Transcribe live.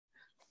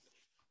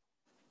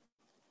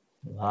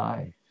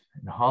Live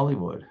in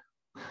Hollywood.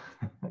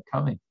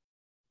 Coming.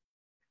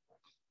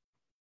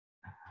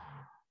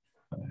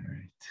 All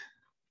right.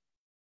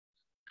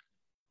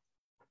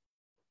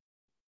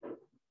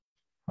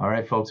 All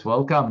right, folks,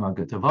 welcome.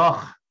 Good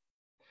Tavach.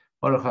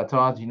 Baruch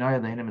atah Adonai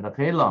Eloheinu melech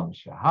haolam,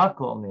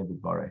 shehakol nהיה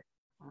b'dbareh.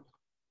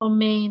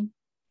 Amen.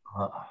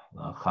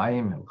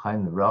 Chaim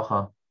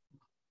l'bracha.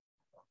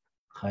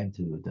 Chaim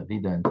to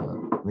Davida and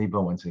to Liba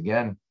once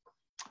again.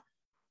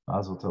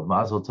 Mazel tov,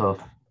 mazel tov.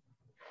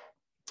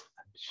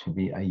 It should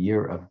be a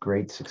year of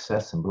great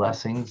success and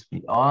blessings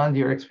beyond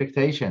your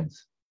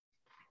expectations.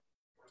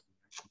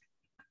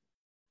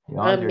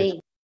 Beyond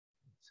Amen.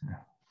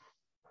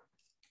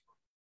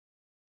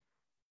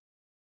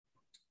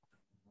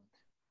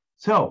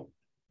 So,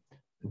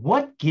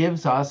 what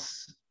gives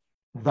us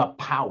the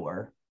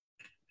power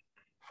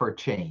for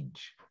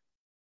change?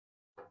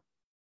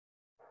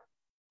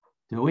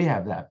 Do we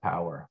have that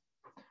power?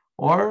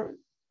 Or,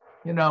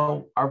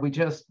 are we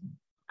just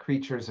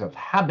creatures of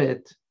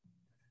habit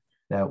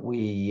that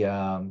we,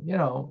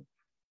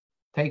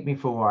 take me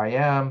for who I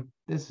am?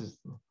 This is,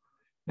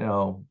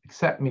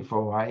 accept me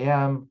for who I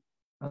am.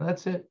 And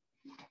that's it.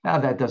 Now,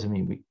 that doesn't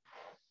mean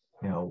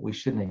we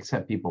shouldn't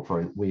accept people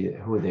for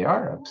who they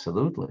are,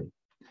 absolutely.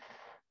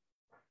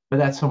 But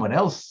that's someone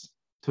else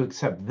to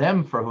accept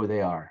them for who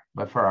they are.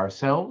 But for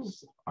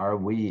ourselves, are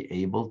we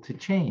able to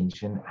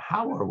change? And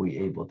how are we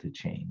able to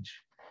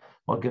change?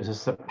 What gives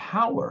us the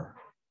power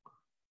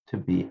to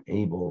be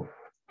able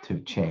to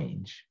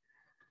change?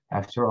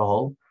 After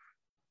all,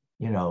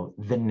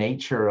 the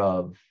nature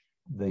of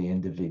the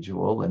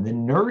individual and the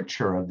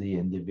nurture of the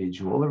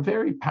individual are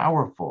very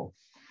powerful.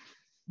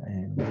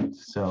 And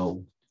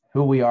so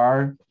who we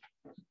are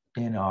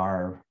in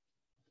our,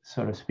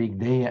 so to speak,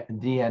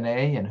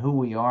 DNA and who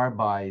we are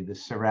by the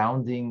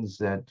surroundings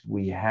that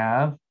we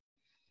have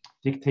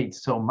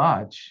dictates so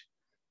much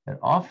that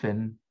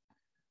often,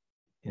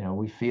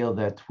 we feel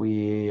that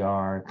we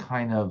are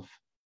kind of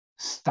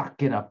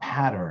stuck in a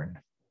pattern.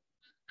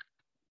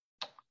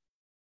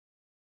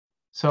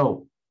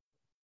 So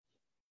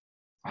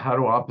how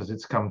do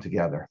opposites come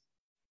together?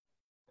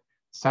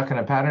 Stuck in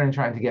a pattern and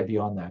trying to get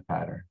beyond that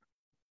pattern.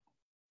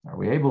 Are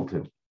we able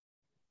to?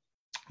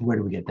 Where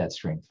do we get that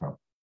strength from?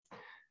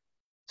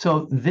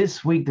 So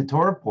this week, the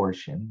Torah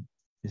portion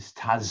is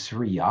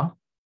Tazria.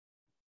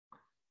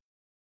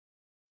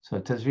 So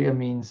Tazria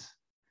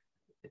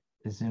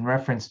is in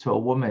reference to a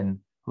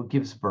woman who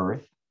gives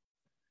birth.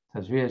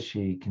 Tazria,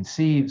 she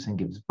conceives and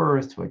gives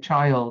birth to a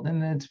child,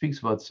 and then it speaks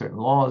about certain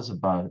laws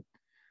about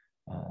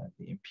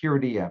the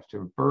impurity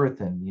after birth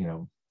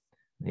and,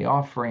 the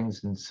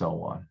offerings and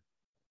so on.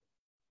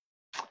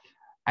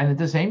 And at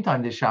the same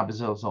time, this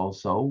Shabbos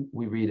also,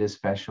 we read a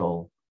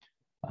special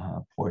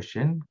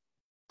portion.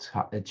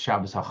 It's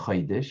Shabbos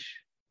HaChodesh.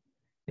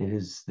 It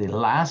is the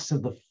last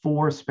of the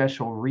 4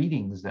 special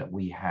readings that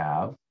we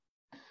have.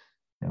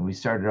 And we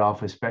started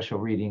off with special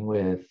reading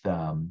with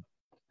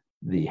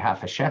the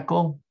half a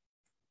shekel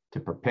to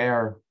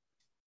prepare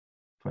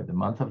for the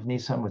month of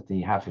Nisan, with the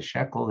half a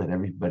shekel that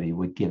everybody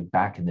would give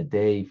back in the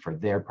day for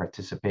their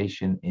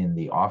participation in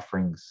the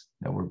offerings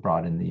that were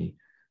brought in the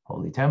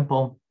Holy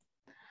Temple.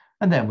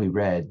 And then we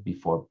read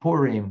before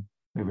Purim,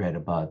 we read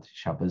about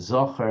Shabbos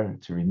Zocher,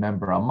 to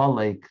remember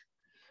Amalek,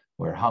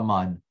 where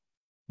Haman,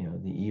 the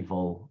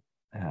evil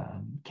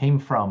came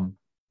from.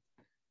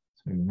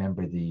 So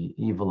remember the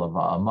evil of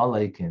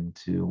Amalek and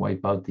to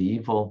wipe out the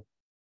evil.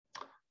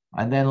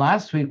 And then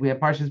last week we had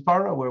Parshas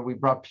Bara, where we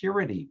brought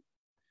purity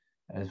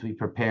as we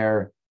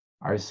prepare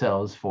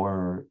ourselves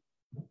for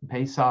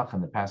Pesach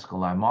and the Paschal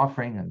Lamb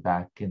offering, and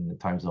back in the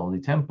times of the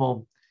Holy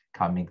Temple,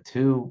 coming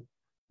to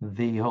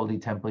the Holy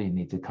Temple, you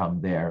need to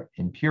come there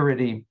in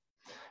purity.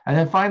 And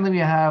then finally we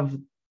have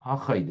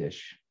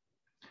HaChodesh,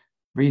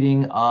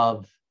 reading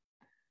of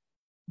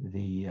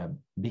the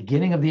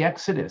beginning of the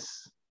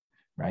Exodus,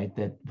 right?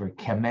 That we're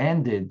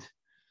commanded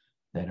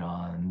that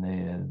on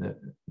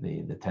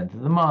the 10th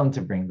of the month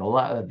to bring the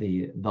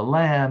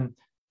lamb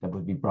that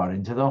would be brought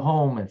into the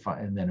home,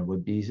 and then it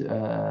would be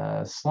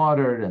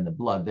slaughtered, and the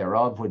blood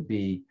thereof would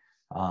be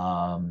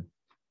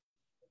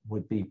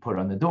put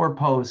on the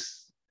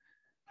doorposts.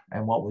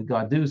 And what would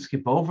God do?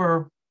 Skip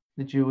over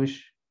the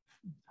Jewish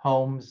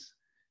homes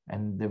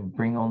and then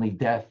bring only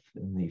death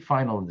in the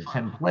final of the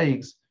 10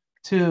 plagues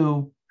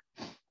to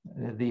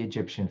the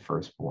Egyptian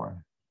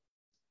firstborn.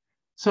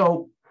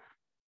 So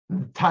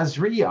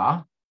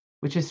Tazria,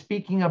 which is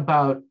speaking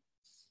about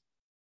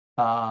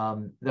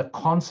the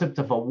concept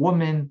of a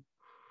woman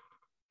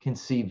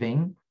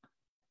conceiving.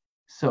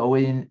 So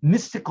in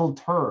mystical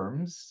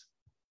terms,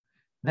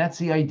 that's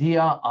the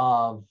idea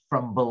of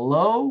from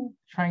below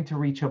trying to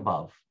reach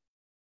above.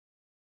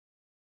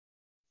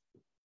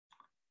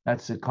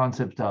 That's the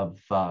concept of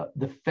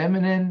the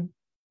feminine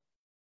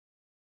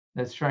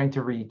that's trying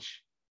to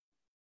reach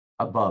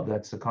above.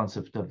 That's the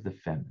concept of the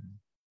feminine.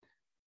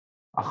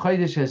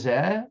 HaChodesh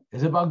Hazeh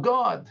is about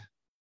God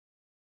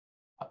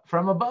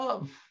from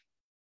above,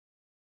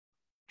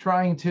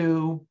 trying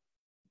to,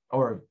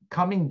 or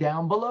coming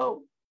down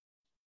below.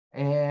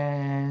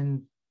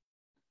 And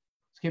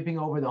skipping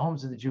over the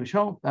homes of the Jewish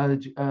home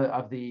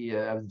of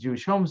the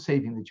Jewish homes,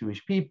 saving the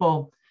Jewish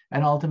people,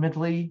 and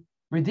ultimately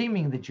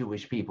redeeming the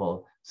Jewish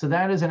people. So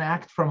that is an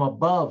act from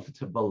above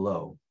to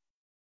below.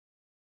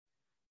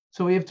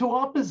 So we have two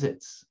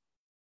opposites,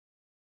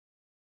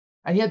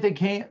 and yet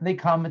they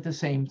come at the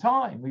same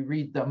time. We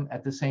read them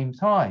at the same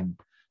time.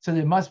 So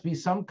there must be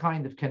some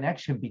kind of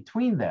connection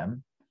between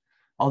them,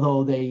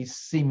 although they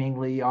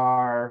seemingly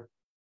are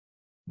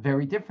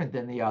very different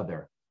than the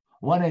other.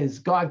 One is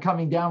God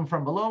coming down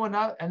from below,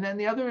 and then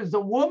the other is the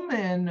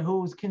woman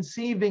who's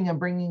conceiving and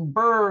bringing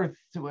birth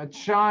to a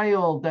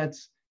child.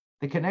 That's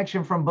the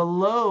connection from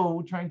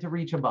below trying to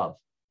reach above.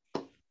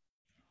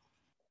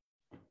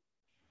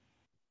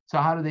 So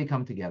how do they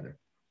come together?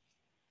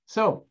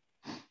 So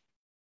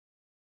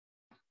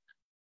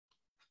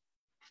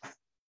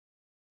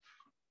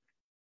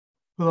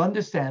we'll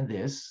understand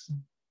this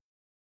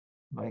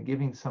by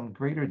giving some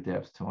greater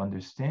depth to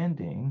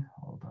understanding.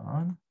 Hold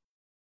on.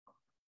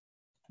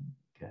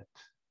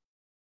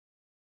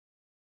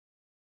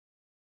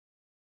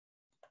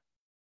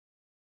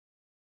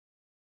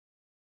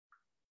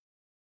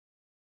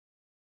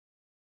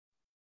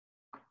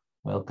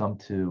 Welcome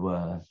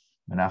to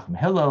Menachem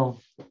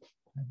Hillel,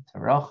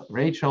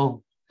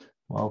 Rachel.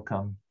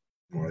 Welcome.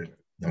 All right.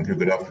 Thank you.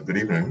 Good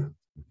evening.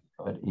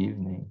 Good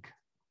evening.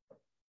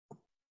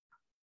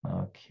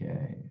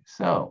 Okay,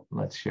 so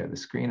let's share the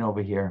screen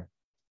over here.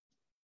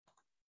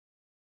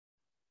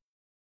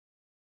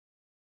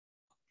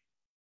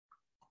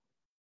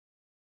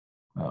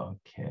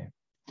 Okay,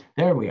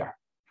 there we are.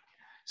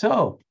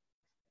 So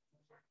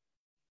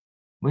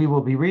we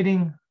will be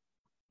reading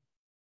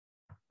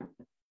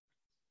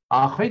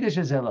This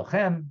is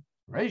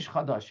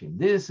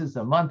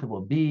the month that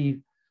will be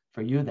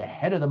for you the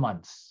head of the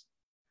months.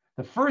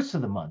 The first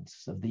of the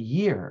months of the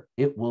year,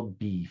 it will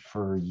be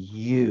for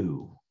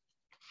you.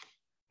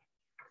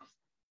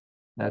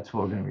 That's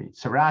what we're going to read.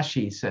 So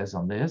Rashi says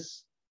on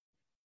this,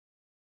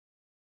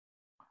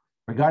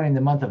 regarding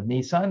the month of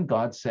Nisan,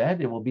 God said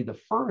it will be the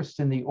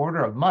first in the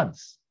order of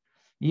months.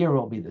 Year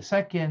will be the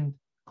second,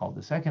 called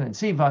the second, and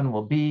Sivan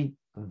will be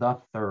the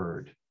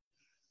third.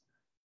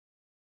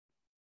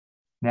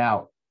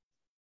 Now,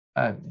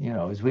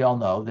 as we all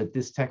know, that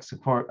this text,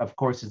 of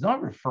course, is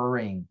not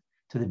referring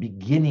to the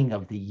beginning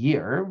of the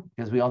year,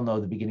 because we all know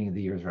the beginning of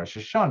the year is Rosh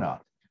Hashanah,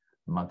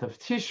 the month of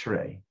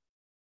Tishrei.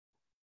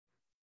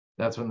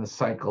 That's when the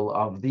cycle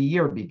of the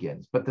year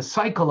begins. But the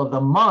cycle of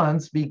the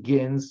months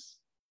begins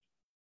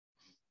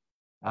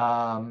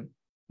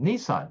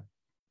Nisan.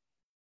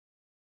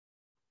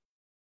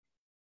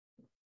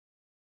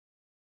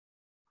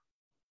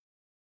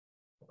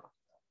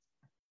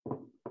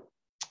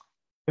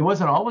 It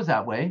wasn't always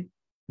that way.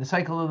 The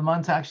cycle of the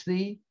months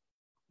actually,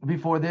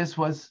 before this,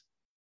 was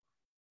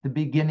the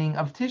beginning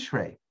of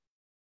Tishrei.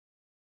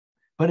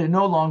 But it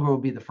no longer will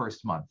be the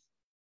first month.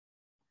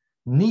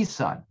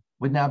 Nisan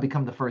would now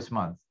become the first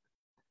month.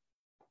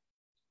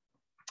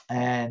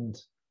 And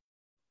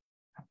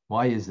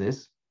why is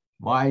this?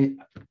 Why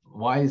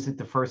is it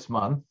the first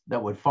month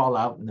that would fall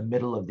out in the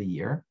middle of the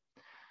year?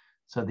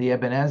 So the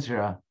Ibn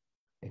Ezra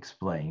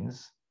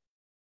explains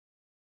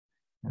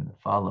in the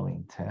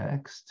following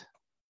text.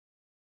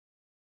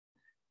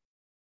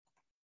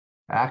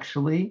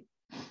 Actually,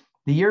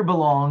 the year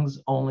belongs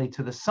only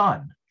to the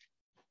sun,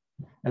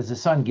 as the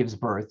sun gives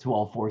birth to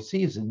all four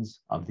seasons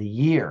of the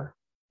year: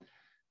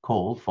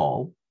 cold,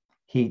 fall,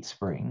 heat,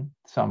 spring,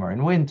 summer,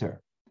 and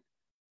winter.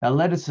 Now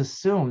let us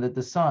assume that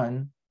the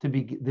sun to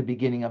be the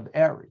beginning of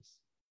Aries.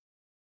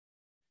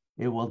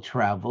 It will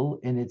travel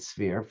in its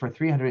sphere for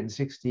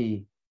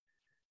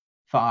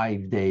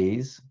 365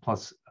 days,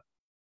 plus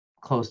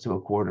close to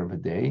a quarter of a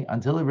day,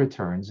 until it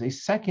returns a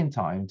second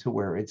time to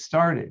where it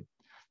started.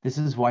 This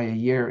is why a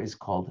year is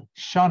called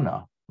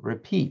Shana,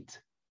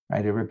 repeat,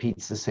 right? It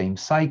repeats the same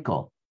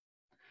cycle.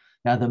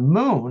 Now the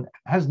moon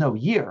has no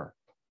year,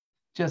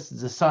 just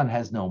as the sun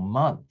has no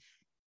month.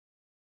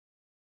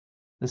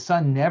 The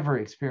sun never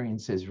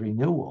experiences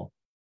renewal,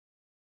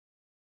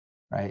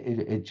 right?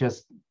 It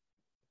just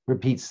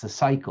repeats the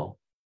cycle.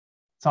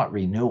 It's not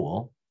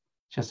renewal,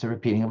 it's just a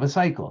repeating of a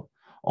cycle.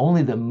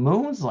 Only the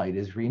moon's light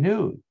is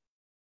renewed,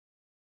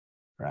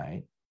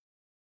 right?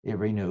 It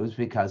renews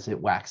because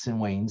it waxes and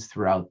wanes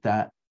throughout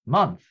that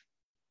month.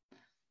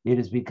 It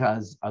is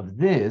because of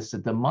this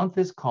that the month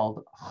is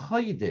called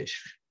Chodesh,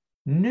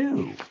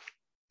 new.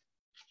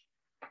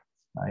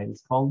 Right?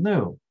 It's called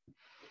new.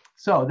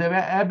 So the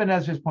Ibn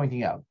Ezra is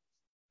pointing out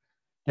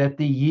that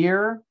the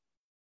year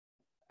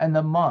and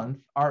the month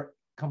are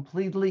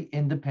completely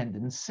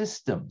independent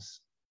systems.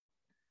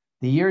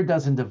 The year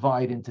doesn't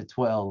divide into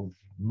 12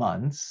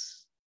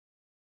 months,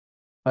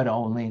 but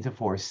only into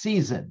 4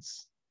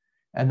 seasons.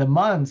 And the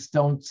months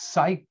don't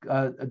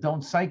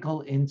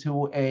cycle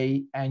into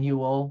an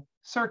annual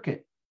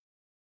circuit,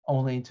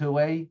 only into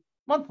a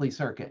monthly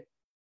circuit,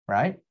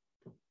 right?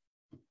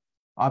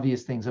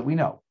 Obvious things that we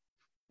know.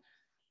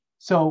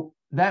 So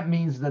that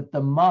means that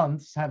the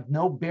months have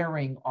no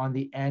bearing on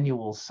the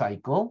annual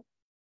cycle,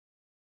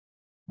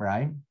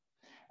 right?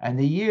 And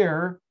the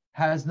year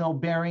has no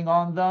bearing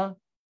on the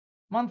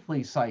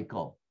monthly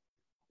cycle.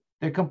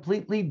 They're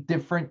completely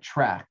different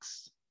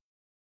tracks.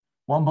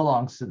 One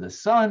belongs to the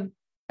sun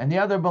and the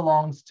other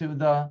belongs to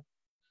the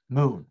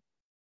moon.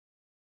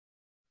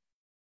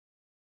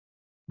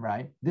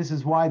 Right? This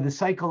is why the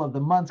cycle of the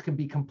months can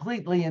be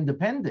completely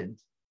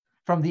independent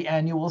from the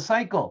annual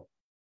cycle.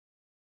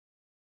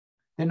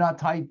 They're not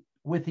tied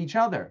with each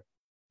other.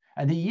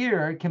 And the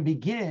year can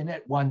begin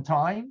at one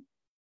time,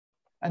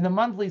 and the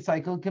monthly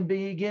cycle can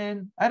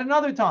begin at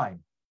another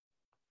time.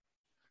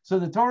 So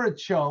the Torah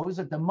shows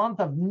that the month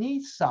of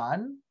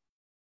Nisan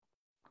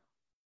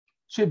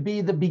should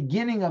be the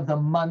beginning of the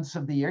months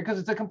of the year because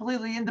it's a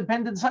completely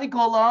independent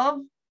cycle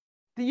of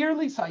the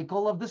yearly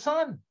cycle of the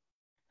sun.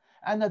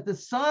 And that the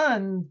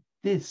sun,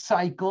 this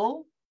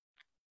cycle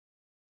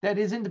that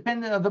is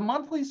independent of the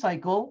monthly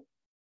cycle,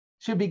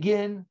 should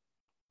begin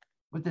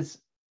with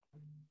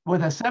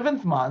a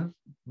seventh month,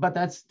 but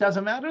that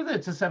doesn't matter that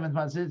it's a seventh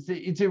month.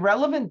 It's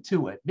irrelevant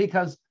to it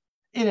because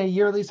in a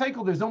yearly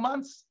cycle, there's no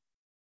months.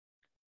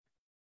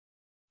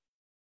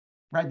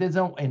 Right? There's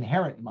no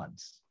inherent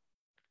months.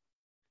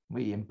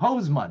 We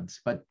impose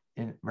months, but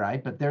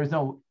there's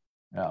no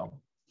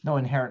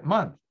inherent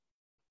month.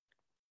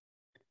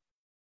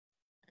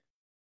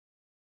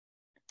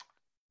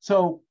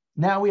 So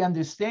now we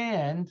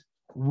understand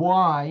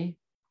why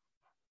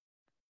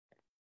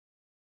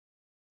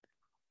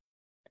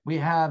we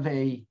have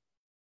a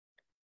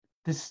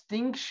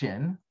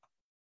distinction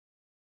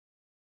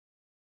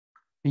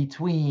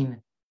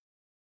between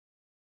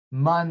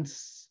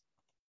months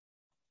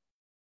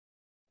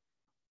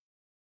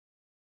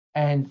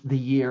and the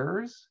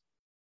years.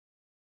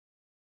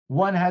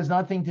 One has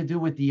nothing to do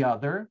with the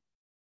other,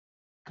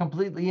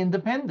 completely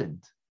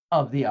independent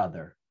of the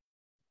other,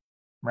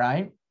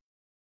 right?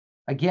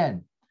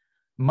 Again,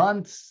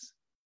 months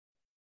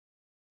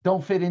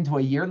don't fit into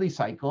a yearly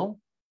cycle,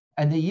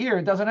 and the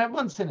year doesn't have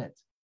months in it.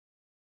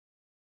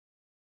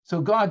 So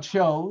God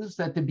shows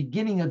that the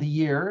beginning of the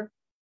year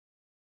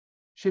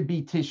should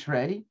be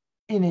Tishrei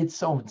in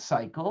its own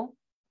cycle,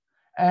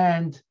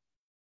 and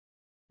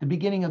the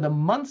beginning of the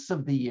months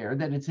of the year,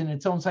 that it's in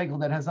its own cycle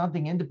that has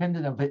nothing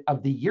independent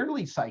of the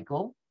yearly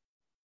cycle,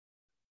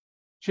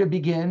 should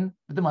begin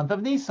with the month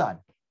of Nisan.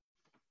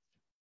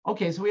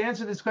 Okay, so we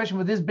answer this question,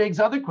 but this begs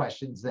other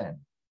questions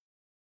then.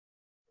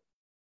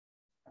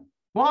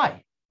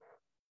 Why?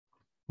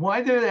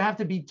 Why do there have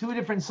to be two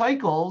different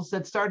cycles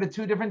that start at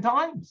two different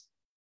times?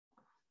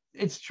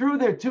 It's true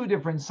they're two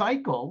different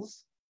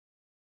cycles,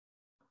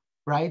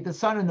 right? The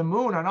sun and the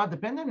moon are not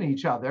dependent on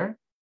each other.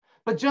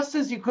 But just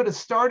as you could have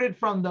started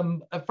from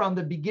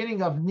the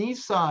beginning of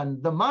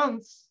Nisan, the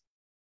months,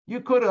 you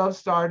could have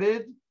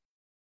started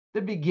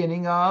the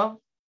beginning of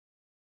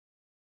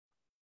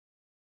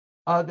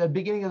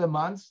the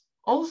months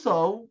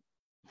also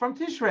from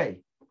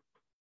Tishrei.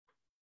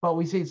 But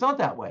we see it's not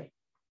that way.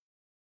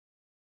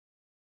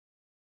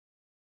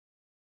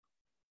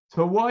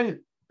 So why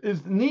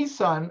is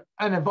Nisan,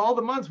 and of all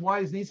the months, why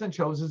is Nisan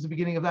chosen as the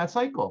beginning of that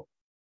cycle?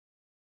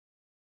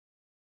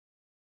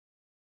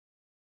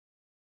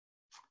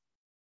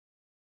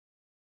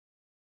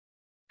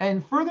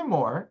 And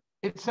furthermore,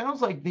 it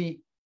sounds like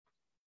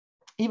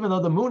even though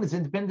the moon is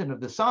independent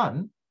of the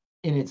sun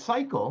in its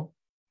cycle,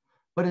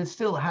 but it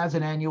still has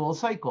an annual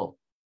cycle.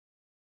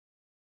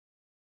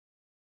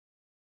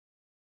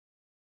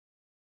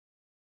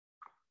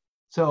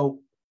 So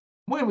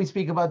when we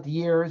speak about the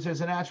years,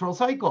 there's a natural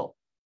cycle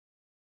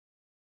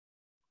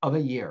of a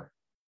year.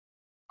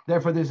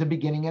 Therefore, there's a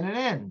beginning and an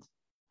end.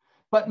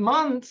 But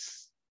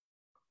months,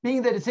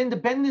 being that it's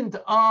independent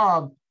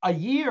of a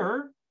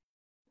year,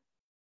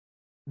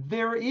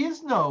 there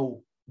is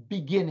no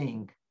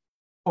beginning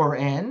or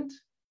end.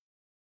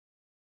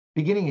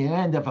 Beginning and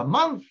end of a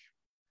month,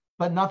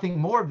 but nothing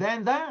more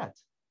than that.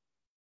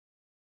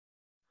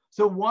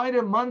 So why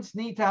do months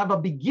need to have a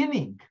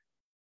beginning?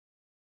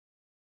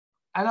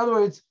 In other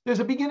words, there's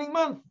a beginning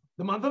month,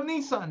 the month of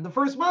Nisan, the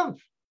first month.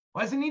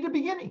 Why does it need a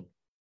beginning?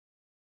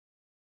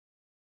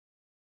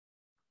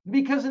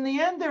 Because in the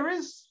end,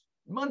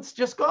 months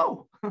just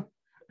go.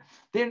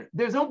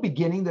 There's no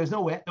beginning, there's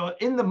no end.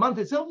 In the month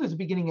itself, there's a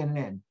beginning and an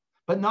end,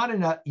 but not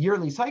in a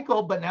yearly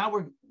cycle. But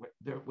now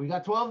we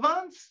got 12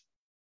 months.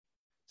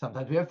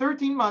 Sometimes we have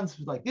 13 months.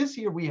 Like this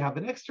year, we have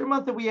an extra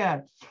month that we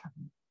add.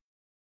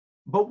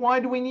 But why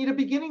do we need a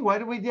beginning? Why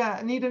do we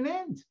need an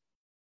end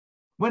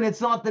when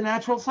it's not the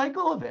natural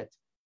cycle of it?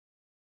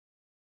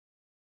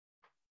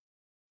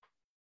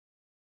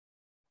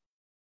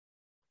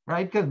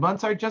 Right? Because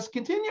months are just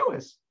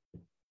continuous.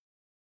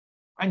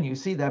 And you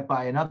see that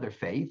by another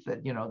faith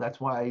that, that's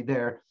why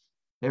their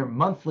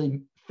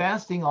monthly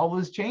fasting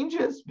always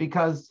changes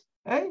because,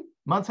 hey,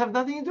 months have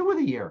nothing to do with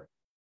a year.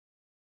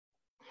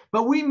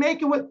 But we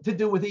make it to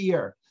do with a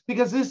year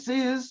because this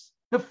is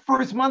the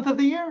first month of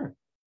the year.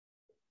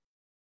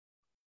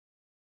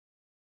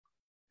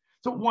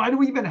 So why do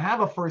we even have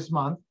a first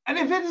month? And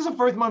if it is a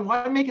first month,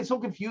 why make it so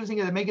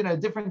confusing and make it a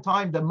different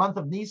time, the month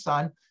of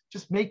Nisan?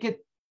 Just make it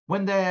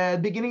when the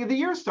beginning of the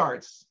year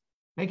starts.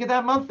 Make it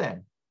that month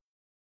then.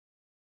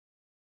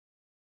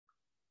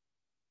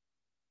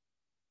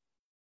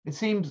 It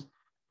seems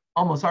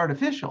almost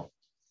artificial.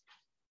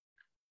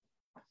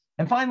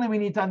 And finally, we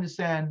need to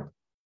understand,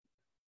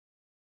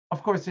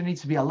 of course, there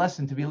needs to be a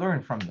lesson to be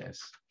learned from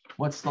this.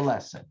 What's the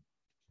lesson?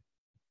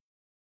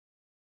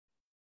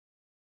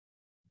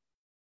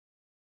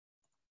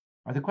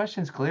 Are the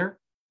questions clear?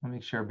 Let me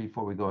make sure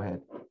before we go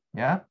ahead.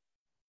 Yeah?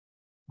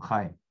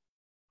 Chaim.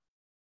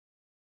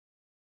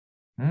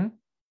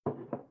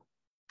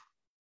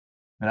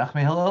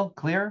 Menachem Hillel,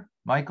 clear?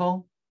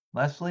 Michael?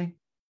 Leslie?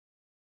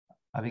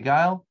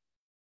 Abigail?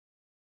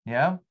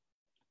 Yeah?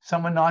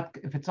 Someone not,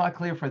 if it's not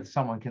clear for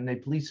someone, can they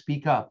please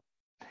speak up?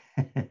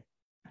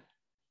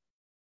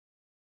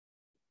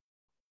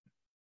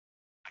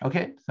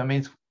 Okay, so that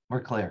means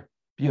we're clear.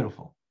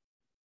 Beautiful.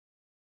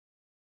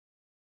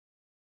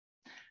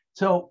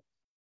 So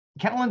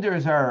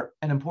calendars are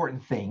an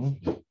important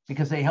thing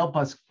because they help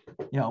us,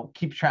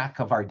 keep track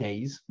of our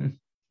days,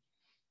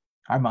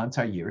 our months,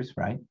 our years,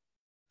 right?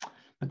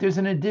 But there's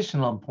an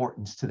additional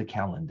importance to the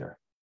calendar.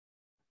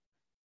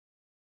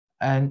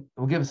 And it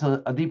will give us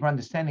a deeper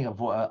understanding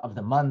of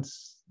the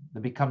months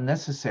that become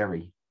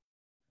necessary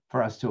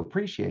for us to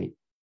appreciate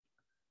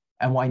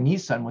and why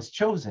Nisan was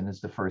chosen as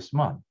the first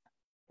month.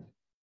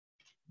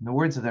 In the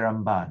words of the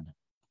Ramban,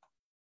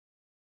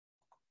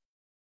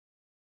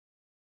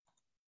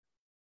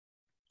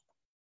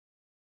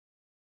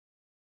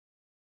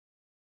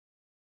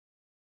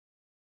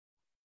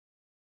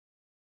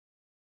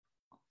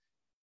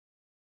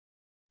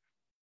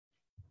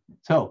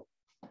 so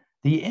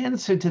the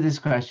answer to this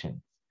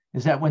question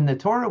is that when the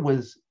Torah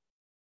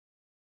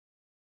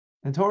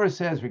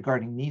says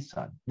regarding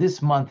Nisan,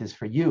 this month is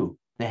for you,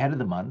 the head of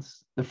the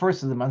months, the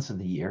first of the months of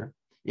the year,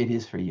 it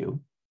is for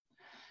you.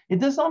 It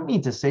does not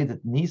mean to say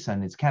that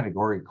Nisan is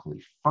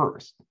categorically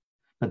first,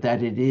 but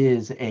that it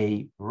is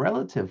a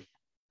relative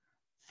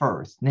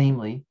first,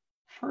 namely,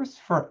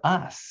 first for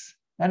us.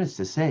 That is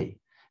to say,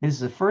 it is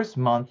the first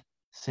month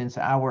since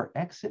our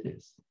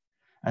Exodus.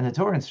 And the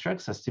Torah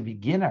instructs us to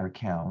begin our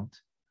count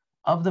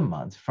of the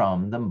months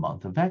from the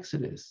month of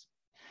Exodus.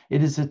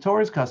 It is the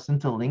Torah's custom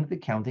to link the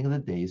counting of the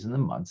days and the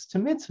months to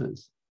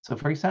mitzvahs. So,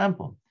 for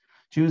example,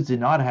 Jews did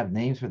not have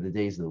names for the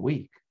days of the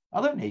week.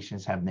 Other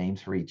nations have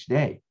names for each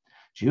day.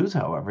 Jews,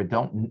 however,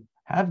 don't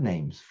have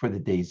names for the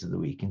days of the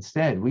week.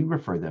 Instead, we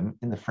refer them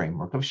in the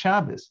framework of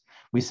Shabbos.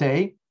 We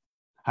say,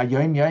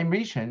 Hayom Yom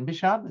Rishon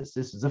b'Shabbos.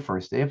 This is the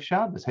first day of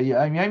Shabbos.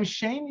 Hayom Yom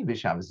Sheni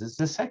b'Shabbos. This is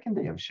the second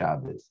day of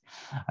Shabbos.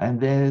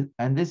 And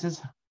this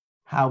is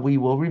how we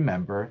will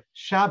remember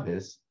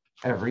Shabbos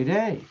every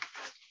day.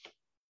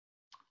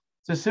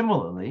 So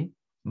similarly,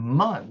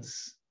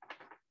 months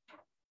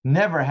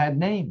never had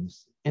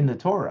names in the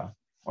Torah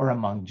or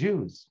among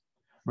Jews.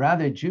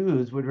 Rather,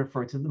 Jews would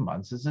refer to the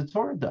months as the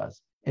Torah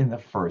does, in the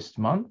first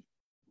month,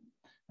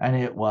 and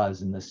it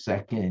was in the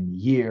second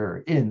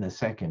year, in the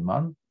second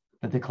month,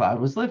 that the cloud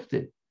was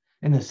lifted.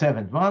 In the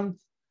seventh month,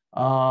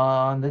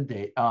 on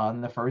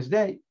the first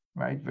day,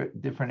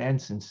 right? Different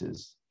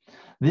instances.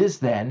 This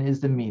then is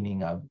the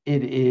meaning of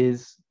it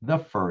is the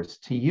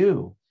first to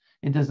you.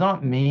 It does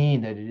not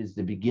mean that it is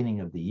the beginning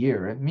of the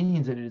year. It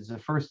means that it is the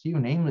first to you,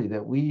 namely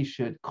that we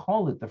should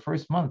call it the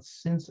first month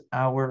since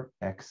our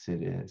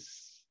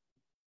Exodus.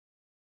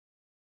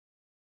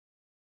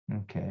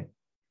 Okay.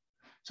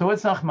 So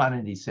what's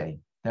Nachmanides say?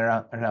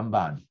 The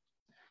Ramban.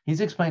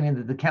 He's explaining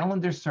that the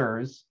calendar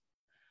serves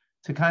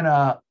to kind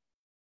of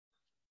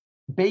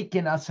bake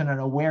in us an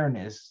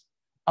awareness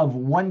of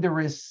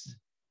wondrous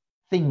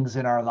things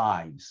in our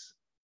lives,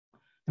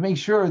 to make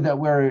sure that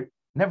we're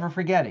never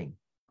forgetting.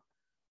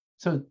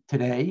 So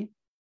today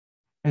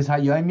is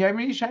Hayom Yom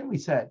Rishon, we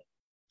said.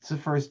 It's the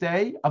first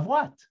day of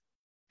what?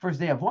 First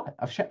day of what?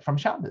 From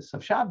Shabbos,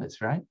 of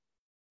Shabbos, right?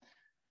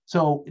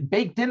 So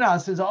baked in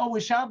us is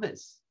always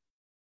Shabbos.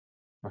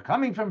 We're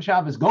coming from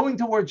Shabbos, going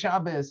toward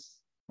Shabbos,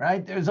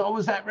 right? There's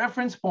always that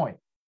reference point.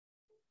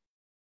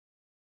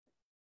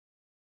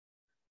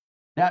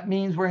 That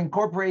means we're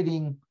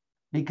incorporating,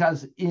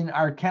 because in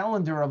our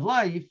calendar of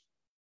life,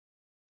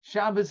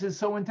 Shabbos is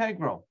so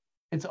integral.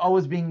 It's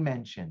always being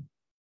mentioned.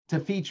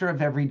 It's a feature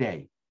of every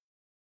day.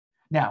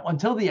 Now,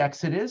 until the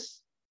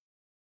Exodus,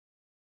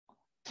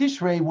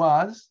 Tishrei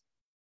was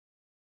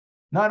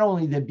not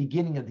only the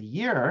beginning of the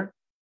year,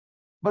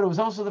 but it was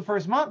also the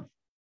first month.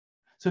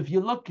 So if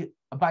you look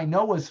by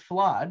Noah's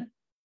flood,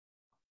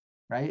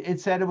 right, it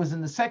said it was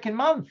in the second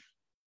month.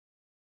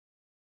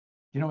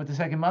 You know what the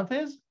second month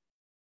is?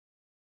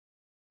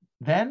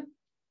 Then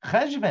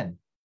Cheshvan.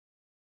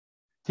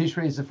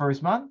 Tishrei is the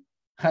first month.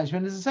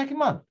 Cheshvan is the second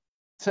month.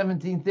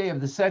 17th day of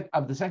the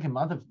second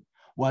month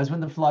was when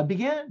the flood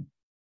began.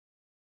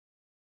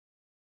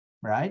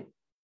 Right?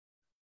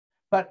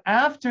 But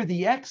after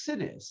the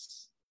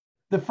Exodus,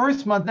 the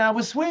first month now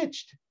was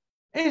switched.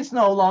 It's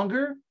no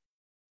longer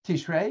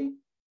Tishrei.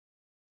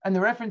 And the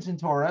reference in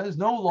Torah is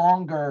no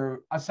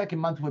longer a second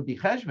month would be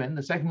Cheshvan.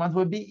 The second month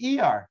would be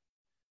Iyar,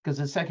 because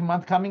the second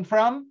month coming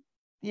from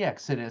the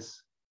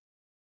Exodus.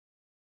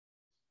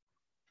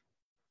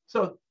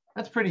 So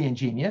that's pretty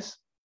ingenious,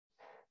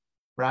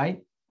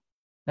 right?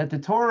 That the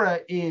Torah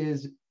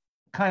is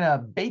kind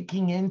of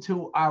baking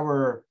into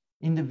our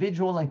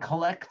individual and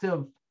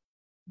collective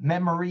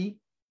memory,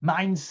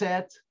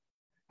 mindset,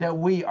 that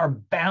we are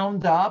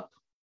bound up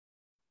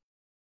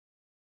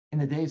in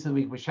the days of the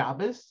week with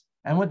Shabbos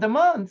and with the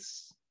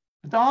months,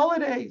 with the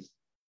holidays,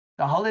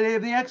 the holiday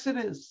of the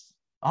Exodus,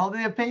 the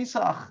holiday of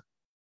Pesach.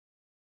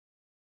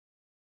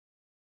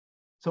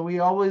 So we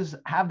always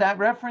have that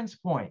reference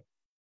point.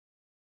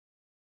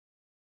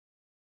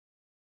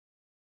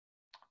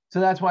 So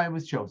that's why it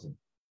was chosen.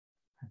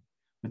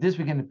 With this,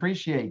 we can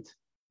appreciate,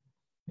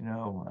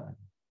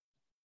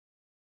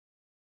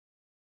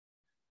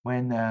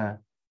 when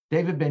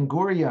David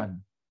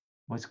Ben-Gurion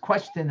was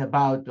questioned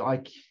about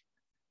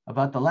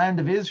the land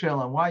of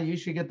Israel and why you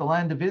should get the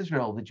land of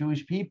Israel, the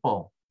Jewish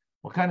people.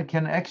 What kind of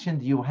connection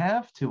do you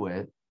have to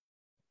it?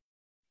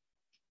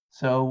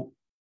 So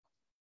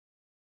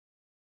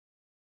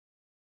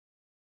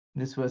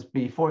this was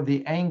before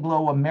the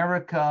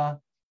Anglo-American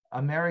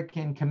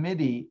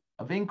Committee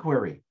of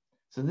Inquiry.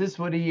 So this is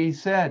what he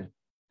said.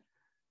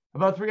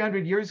 About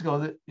 300 years ago,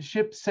 the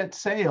ship set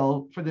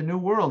sail for the New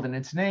World, and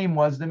its name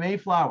was the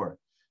Mayflower.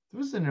 This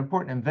was an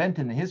important event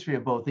in the history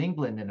of both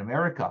England and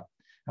America.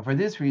 And for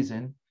this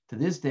reason, to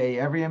this day,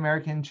 every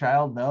American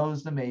child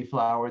knows the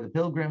Mayflower, the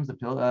Pilgrims,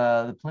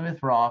 the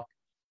Plymouth Rock,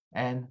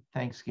 and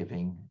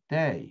Thanksgiving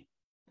Day.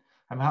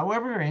 I'm,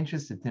 however,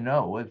 interested to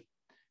know if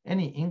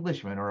any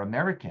Englishman or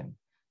American,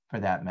 for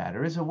that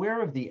matter, is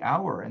aware of the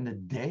hour and the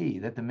day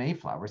that the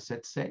Mayflower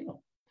set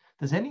sail.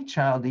 Does any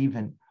child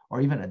or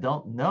even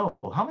adult know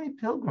how many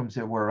pilgrims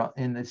there were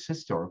in this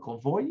historical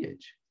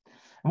voyage?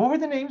 And what were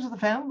the names of the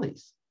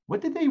families?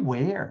 What did they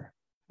wear?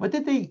 What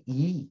did they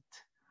eat?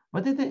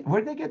 Where did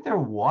they get their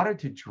water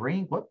to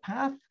drink? What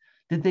path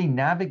did they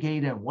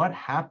navigate and what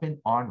happened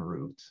en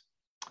route?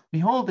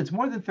 Behold, it's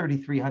more than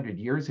 3,300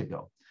 years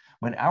ago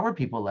when our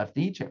people left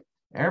Egypt.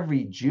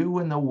 Every Jew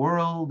in the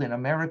world, in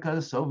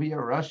America, Soviet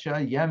Russia,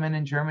 Yemen,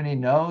 and Germany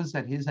knows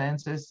that his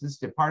ancestors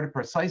departed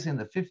precisely on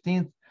the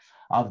 15th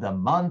of the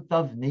month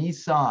of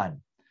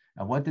Nisan.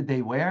 And what did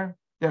they wear?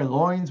 Their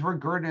loins were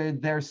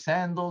girded, their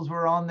sandals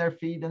were on their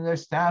feet, and their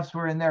staffs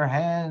were in their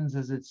hands,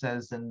 as it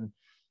says in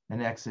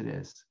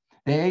Exodus.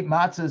 They ate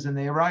matzahs and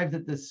they arrived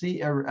at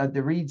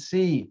the Reed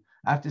Sea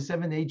after a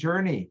 7-day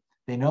journey.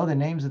 They know the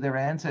names of their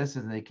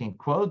ancestors and they can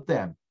quote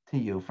them to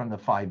you from the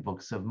 5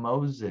 books of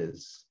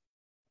Moses.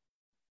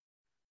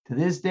 To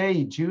this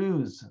day,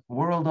 Jews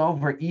world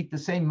over eat the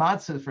same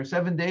matzahs for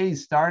 7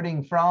 days,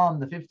 starting from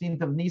the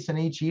 15th of Nisan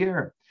each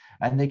year.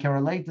 And they can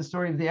relate the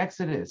story of the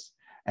Exodus.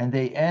 And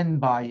they end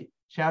by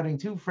shouting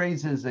 2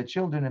 phrases that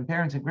children and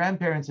parents and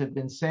grandparents have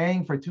been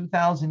saying for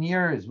 2,000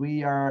 years.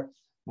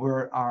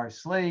 We're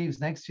slaves.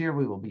 Next year,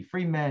 we will be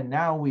free men.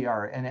 Now we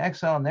are in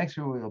exile. Next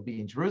year, we will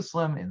be in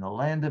Jerusalem, in the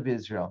land of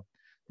Israel.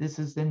 This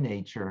is the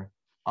nature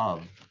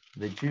of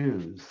the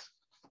Jews.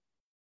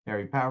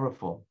 Very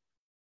powerful.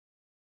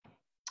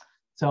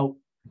 So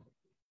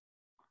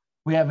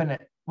we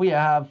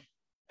have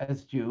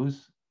as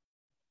Jews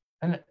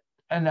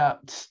an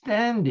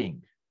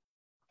outstanding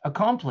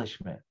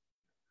accomplishment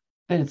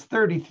that it's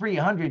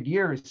 3,300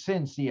 years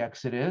since the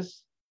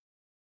Exodus,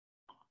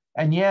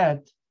 and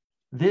yet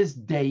this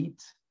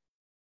date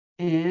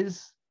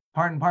is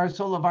part and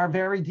parcel of our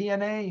very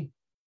DNA.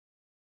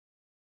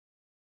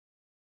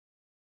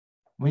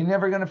 We're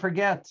never going to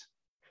forget.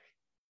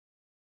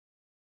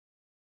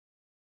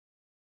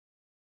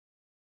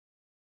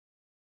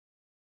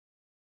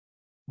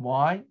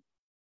 Why?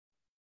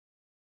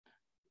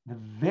 The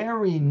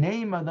very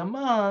name of the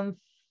month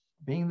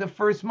being the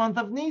first month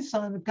of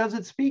Nisan, because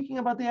it's speaking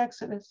about the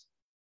Exodus.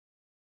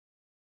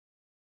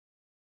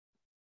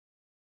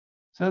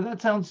 So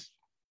that sounds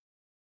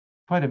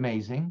quite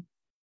amazing.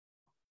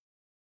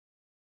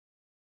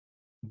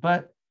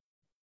 But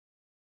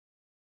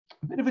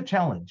a bit of a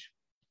challenge,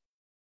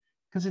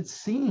 because it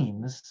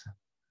seems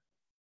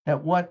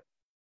that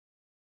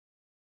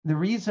the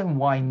reason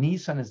why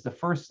Nisan is the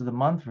first of the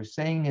month we're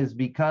saying is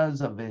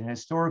because of an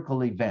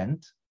historical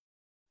event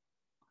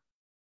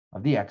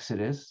of the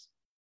Exodus.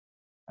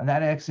 And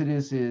that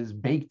Exodus is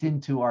baked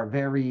into our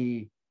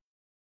very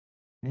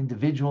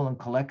individual and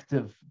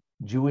collective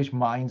Jewish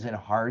minds and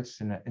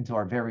hearts and into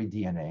our very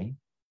DNA,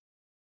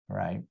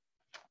 right?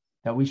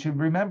 That we should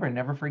remember and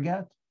never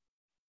forget.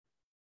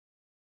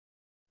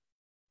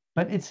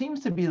 But it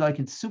seems to be like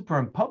it's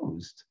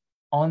superimposed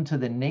onto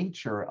the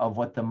nature of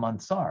what the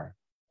months are.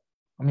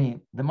 I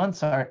mean, the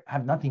months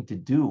have nothing to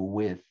do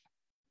with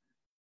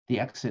the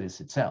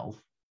Exodus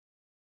itself,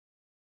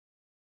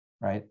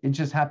 right? It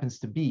just happens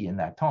to be in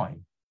that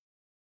time.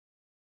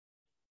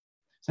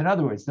 So in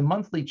other words, the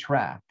monthly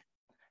track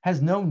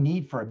has no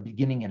need for a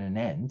beginning and an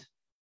end,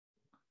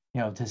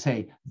 to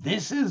say,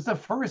 this is the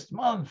first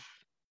month,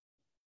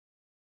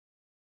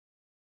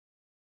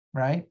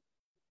 right?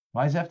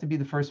 Why does it have to be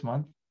the first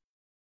month?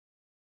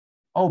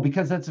 Oh,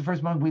 because that's the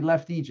first month we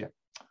left Egypt.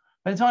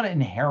 But it's not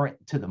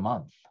inherent to the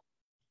month,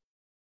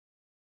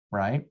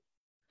 right?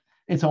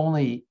 It's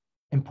only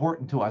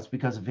important to us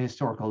because of a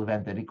historical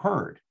event that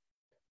occurred.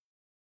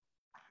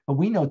 But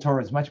we know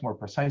Torah is much more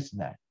precise than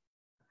that.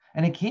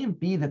 And it can't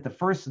be that the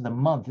first of the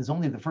month is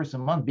only the first of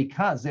the month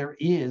because there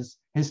is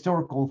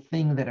historical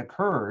thing that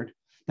occurred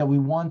that we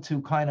want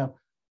to kind of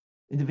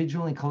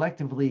individually and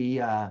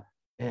collectively,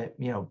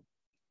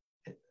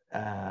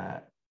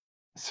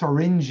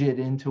 syringe it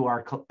into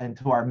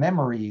our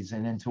memories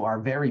and into our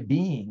very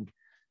being,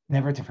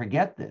 never to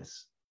forget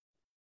this.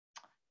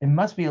 It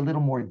must be a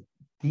little more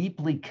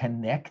deeply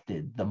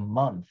connected, the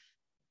month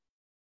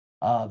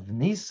of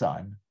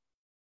Nisan,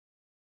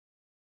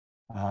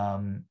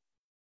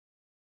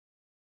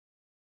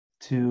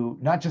 to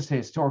not just a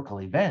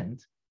historical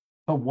event,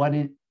 but what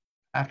it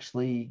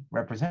actually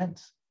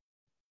represents.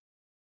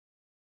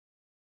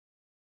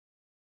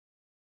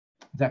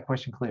 Is that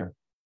question clear?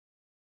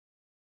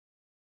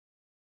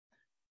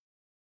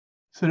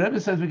 So Rebbe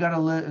says we got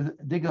to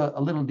dig a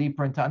little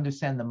deeper and to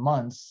understand the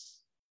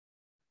months,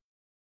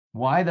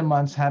 why the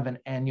months have an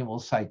annual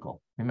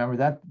cycle.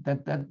 Remember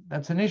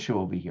that's an issue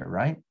over here,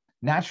 right?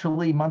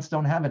 Naturally, months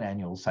don't have an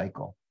annual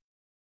cycle.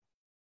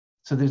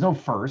 So there's no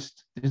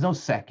first, there's no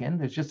second,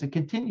 there's just a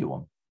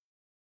continuum.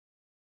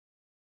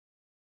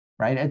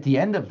 Right? At the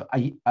end of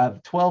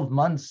 12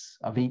 months,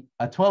 what do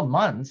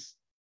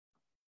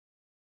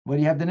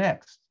you have the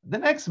next? The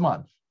next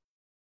month,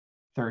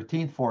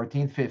 13th,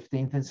 14th,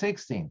 15th, and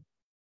 16th.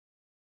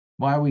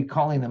 Why are we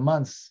calling the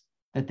months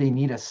that they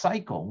need a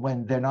cycle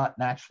when they're not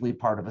naturally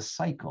part of a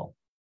cycle?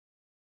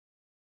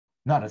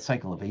 Not a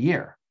cycle of a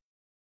year,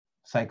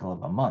 cycle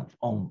of a month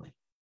only.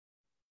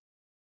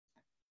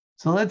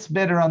 So let's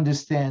better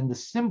understand the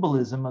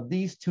symbolism of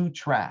these two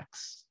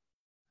tracks,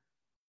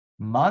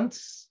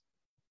 months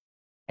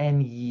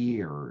and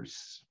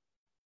years.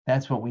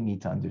 That's what we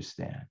need to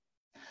understand.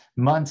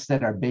 Months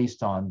that are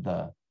based on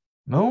the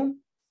moon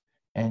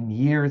and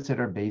years that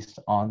are based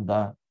on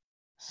the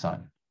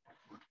sun.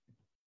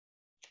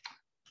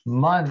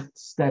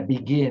 Months that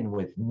begin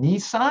with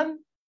Nisan,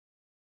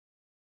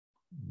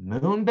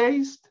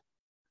 moon-based.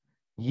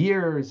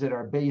 Years that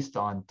are based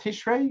on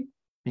Tishrei,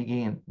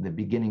 the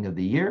beginning of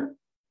the year,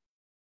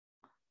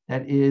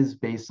 that is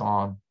based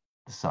on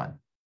the sun.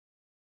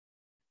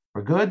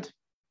 We're good?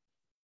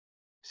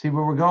 See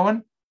where we're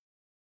going?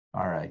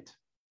 All right.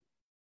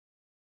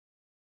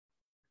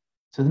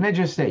 So the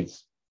Midrash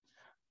states,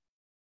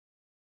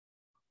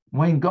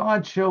 when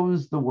God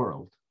chose the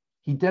world,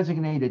 he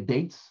designated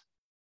dates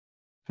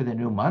for the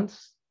new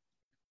months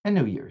and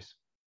new years.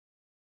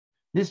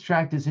 This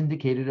tract is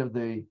indicated of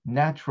the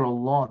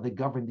natural law that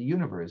governed the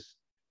universe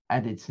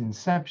at its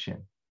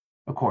inception.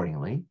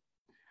 Accordingly,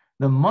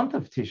 the month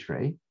of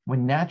Tishrei,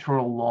 when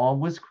natural law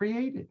was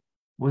created,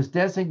 was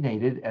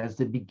designated as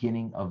the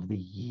beginning of the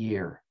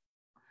year.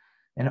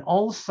 And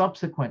all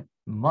subsequent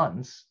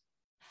months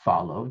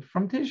followed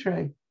from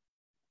Tishrei.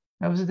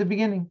 That was at the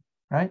beginning,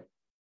 right?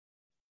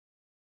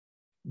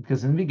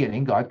 Because in the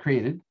beginning, God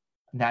created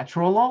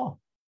natural law.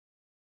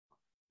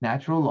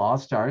 Natural law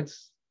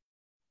starts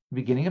the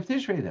beginning of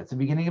Tishrei. That's the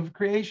beginning of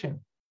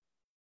creation.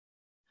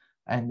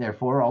 And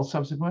therefore, all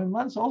subsequent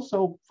months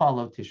also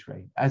follow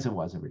Tishrei, as it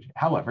was originally.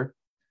 However,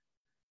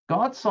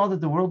 God saw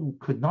that the world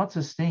could not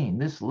sustain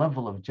this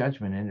level of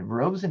judgment, and it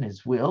arose in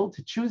his will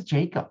to choose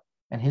Jacob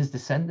and his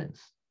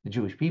descendants, the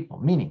Jewish people,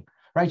 meaning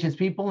righteous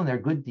people and their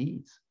good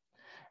deeds.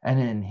 And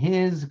in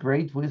his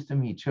great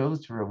wisdom, he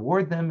chose to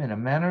reward them in a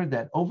manner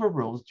that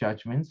overrules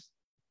judgments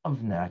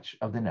of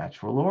the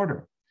natural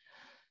order.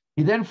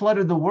 He then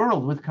flooded the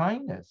world with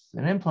kindness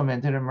and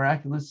implemented a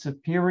miraculous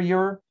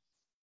superior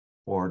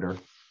order.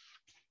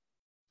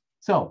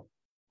 So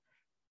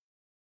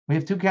we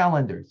have two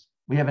calendars.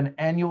 We have an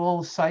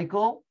annual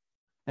cycle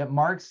that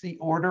marks the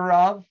order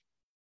of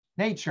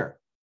nature.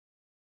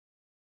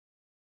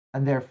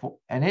 And therefore,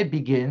 and it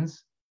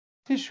begins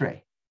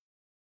Tishrei,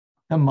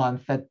 the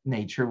month that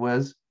nature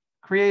was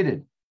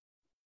created.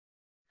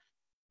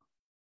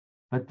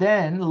 But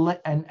then,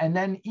 and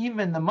then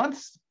even the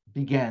months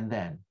began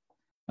then.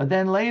 But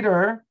then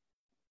later,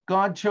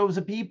 God chose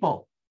a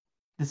people,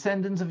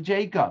 descendants of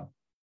Jacob,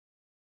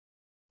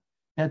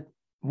 that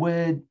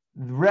would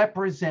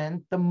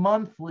represent the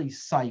monthly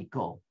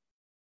cycle.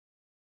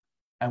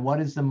 And what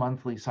is the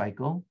monthly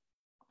cycle?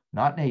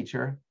 Not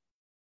nature,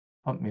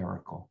 but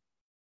miracle.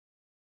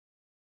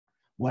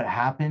 What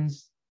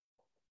happens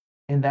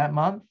in that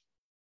month?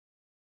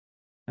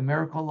 The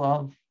miracle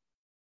of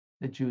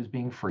the Jews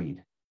being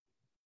freed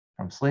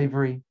from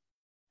slavery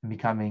and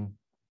becoming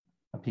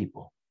a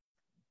people.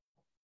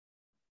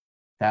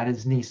 That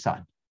is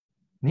Nisan.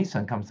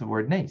 Nisan comes from the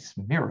word nes,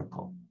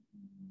 miracle.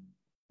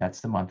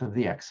 That's the month of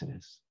the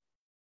Exodus.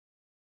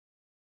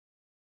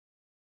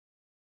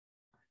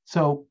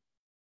 So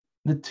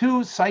the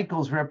two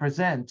cycles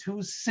represent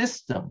two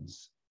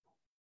systems,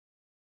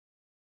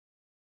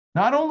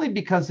 not only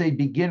because they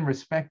begin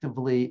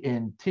respectively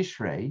in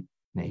Tishrei,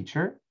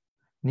 nature,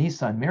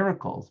 Nisan,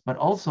 miracles, but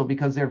also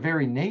because their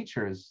very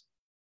natures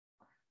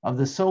of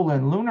the solar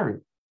and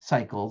lunar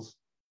cycles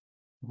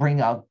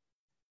bring out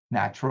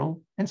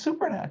natural and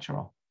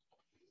supernatural,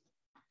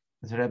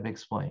 as Rebbe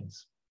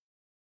explains.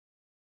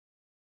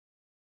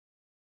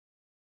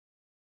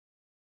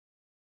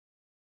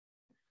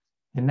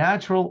 The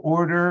natural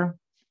order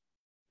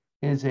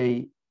is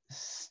a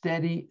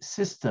steady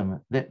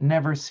system that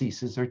never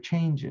ceases or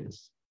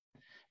changes.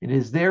 It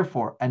is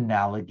therefore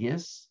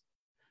analogous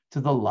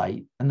to the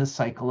light and the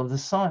cycle of the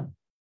sun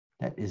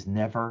that is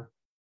never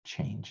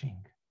changing.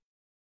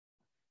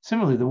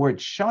 Similarly, the word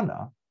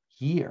shana,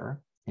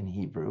 year in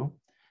Hebrew,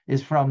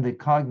 is from the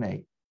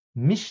cognate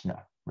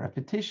mishnah,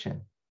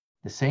 repetition,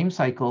 the same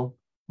cycle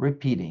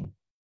repeating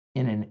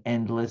in an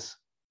endless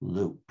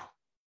loop.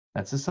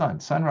 That's the sun.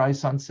 Sunrise,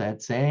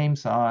 sunset, same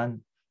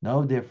sun,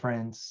 no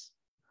difference,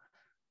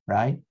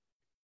 right?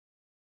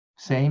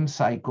 Same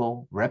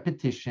cycle,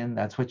 repetition.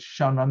 That's what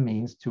shana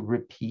means, to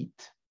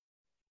repeat.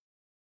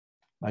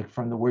 Like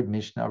from the word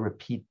mishnah,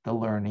 repeat the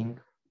learning,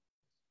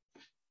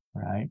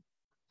 right?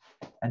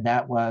 And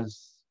that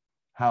was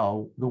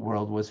how the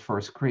world was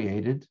first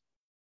created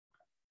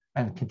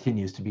and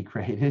continues to be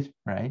created,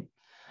 right?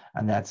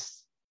 And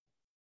that's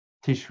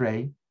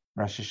Tishrei,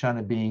 Rosh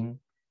Hashanah being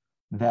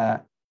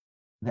that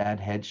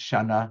head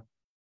Shana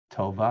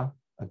Tova,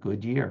 a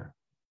good year,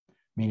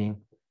 meaning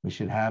we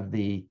should have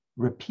the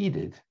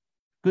repeated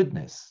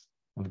goodness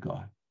of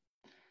God.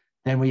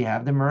 Then we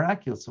have the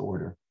miraculous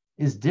order,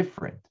 is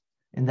different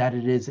in that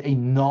it is a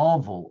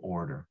novel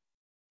order.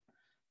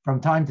 From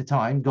time to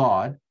time,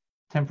 God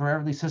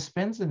temporarily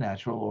suspends the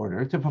natural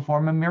order to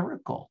perform a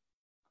miracle.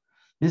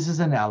 This is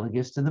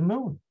analogous to the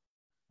moon.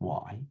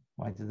 Why?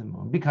 Why to the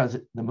moon? Because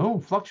the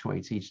moon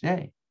fluctuates each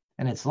day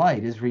and its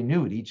light is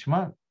renewed each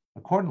month.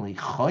 Accordingly,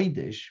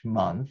 chodesh,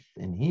 month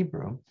in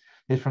Hebrew,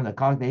 is from the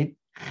cognate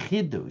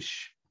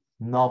chidush,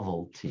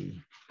 novelty.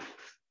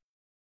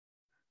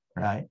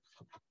 Right?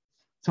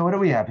 So what do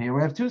we have here?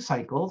 We have two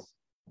cycles,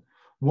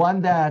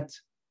 one that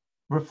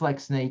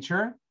reflects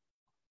nature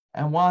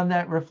and one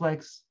that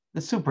reflects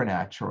the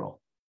supernatural.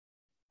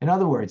 In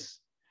other words,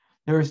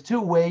 there's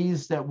two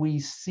ways that we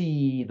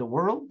see the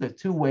world. There are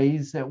two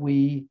ways that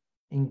we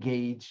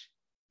engage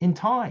in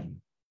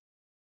time,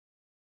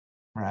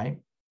 right?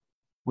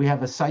 We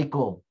have a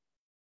cycle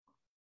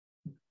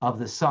of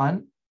the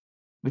sun,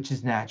 which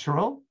is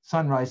natural,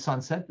 sunrise,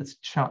 sunset.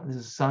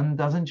 The sun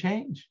doesn't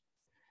change.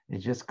 It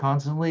just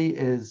constantly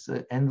is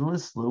an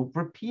endless loop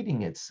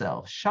repeating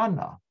itself.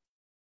 Shana.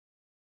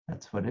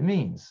 That's what it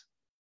means,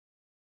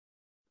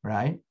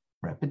 right?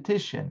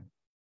 Repetition.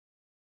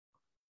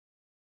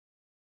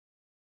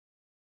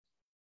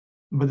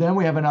 But then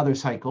we have another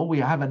cycle.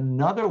 We have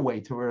another way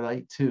to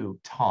relate to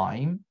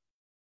time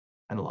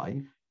and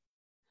life,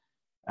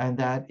 and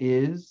that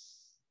is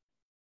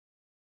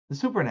the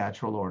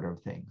supernatural order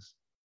of things.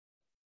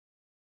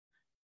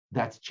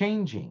 That's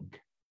changing.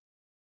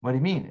 What do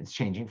you mean? It's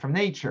changing from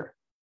nature,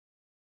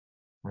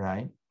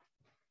 right?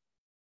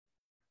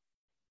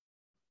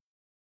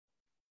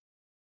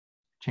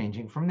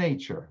 Changing from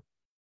nature.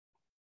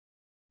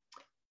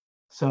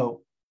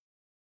 So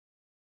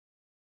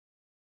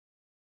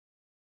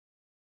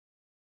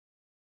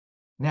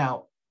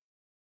now,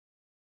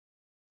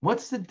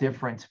 what's the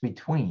difference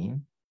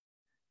between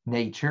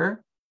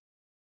nature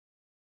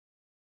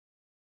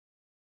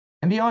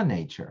and beyond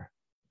nature?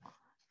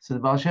 So the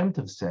Baal Shem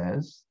Tov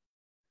says,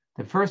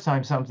 the first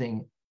time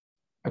something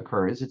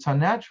occurs, it's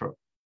unnatural.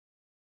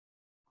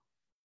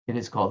 It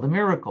is called a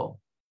miracle.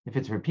 If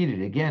it's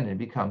repeated again, it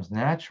becomes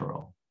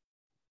natural.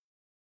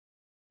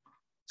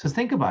 So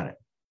think about it.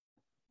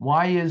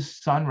 Why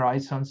is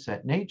sunrise,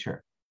 sunset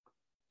nature?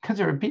 Because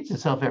it repeats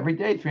itself every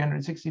day,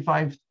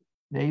 365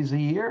 days a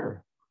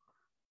year,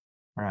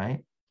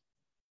 right?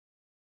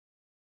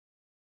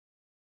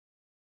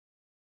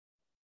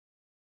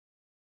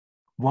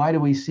 Why do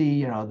we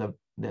see,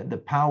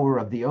 the power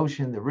of the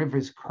ocean, the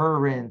river's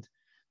current,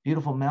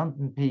 beautiful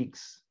mountain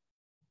peaks,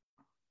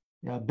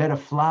 a bed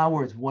of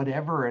flowers,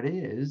 whatever it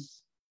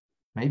is,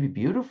 maybe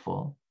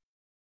beautiful,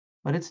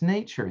 but it's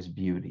nature's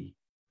beauty.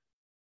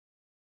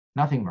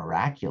 Nothing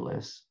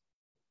miraculous,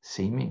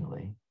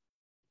 seemingly.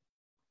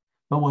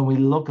 But when we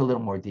look a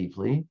little more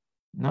deeply,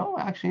 no,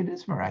 actually it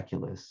is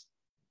miraculous.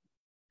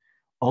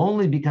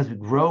 Only because we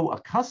grow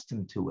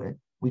accustomed to it,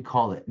 we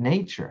call it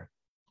nature.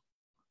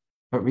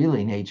 But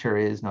really, nature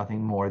is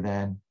nothing more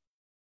than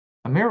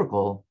a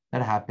miracle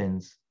that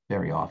happens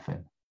very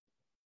often.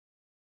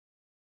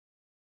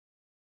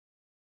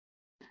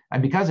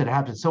 And because it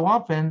happens so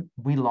often,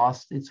 we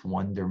lost its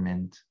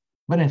wonderment.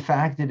 But in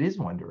fact, it is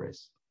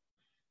wondrous.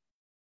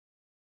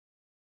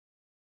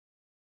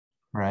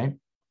 Right?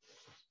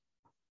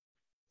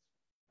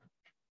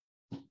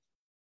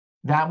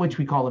 That which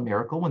we call a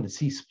miracle, when the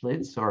sea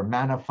splits or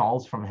manna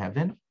falls from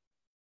heaven.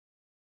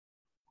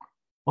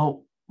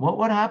 Well, what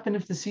would happen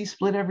if the sea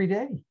split every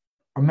day?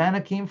 Or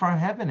manna came from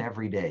heaven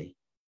every day?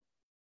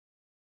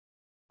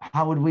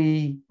 How would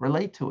we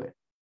relate to it?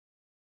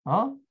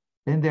 Oh,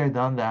 been there,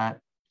 done that.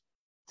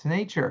 It's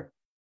nature.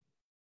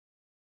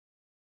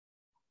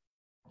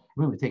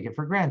 We would take it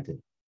for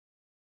granted.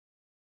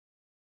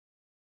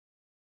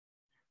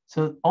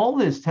 So all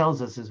this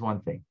tells us is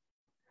one thing,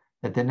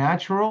 that the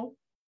natural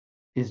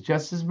is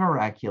just as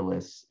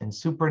miraculous and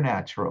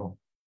supernatural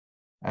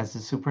as the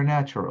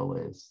supernatural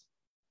is.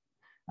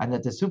 And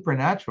that the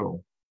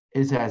supernatural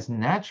is as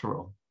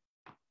natural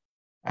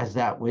as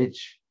that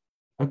which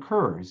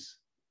occurs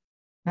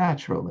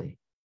naturally.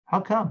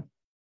 How come?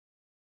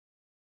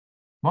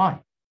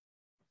 Why?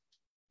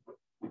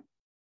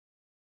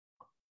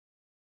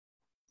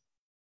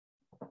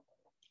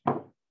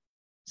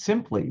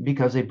 Simply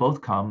because they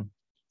both come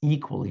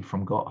equally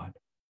from God.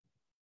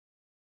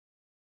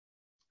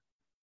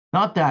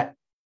 Not that,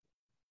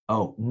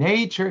 oh,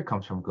 nature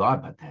comes from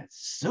God, but that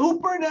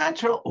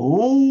supernatural,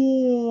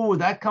 oh,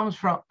 that comes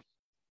from,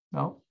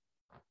 no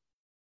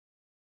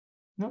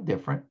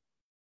different.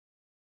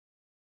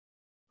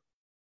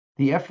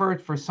 The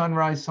effort for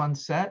sunrise,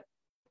 sunset,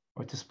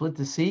 or to split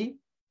the sea,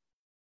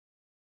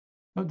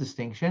 no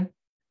distinction.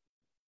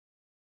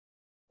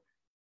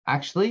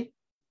 Actually,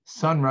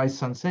 sunrise,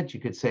 sunset, you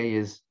could say,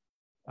 is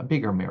a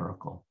bigger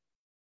miracle.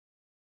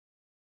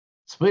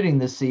 Splitting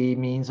the sea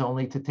means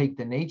only to take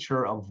the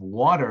nature of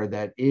water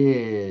that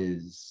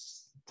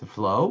is to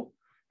flow,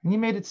 and you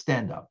made it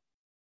stand up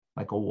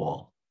like a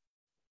wall.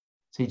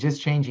 So you're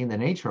just changing the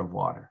nature of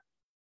water.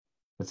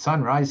 But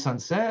sunrise,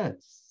 sunset,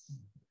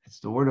 it's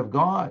the word of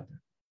God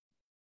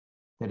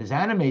that is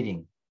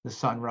animating the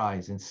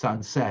sunrise and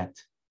sunset.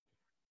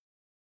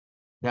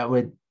 That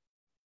would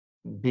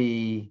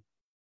be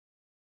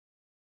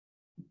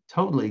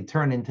totally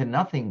turn into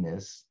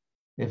nothingness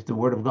if the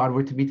word of God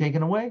were to be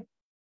taken away.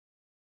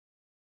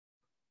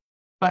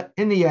 But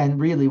in the end,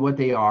 really what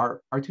they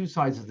are two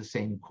sides of the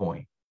same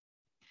coin.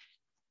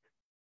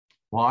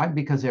 Why?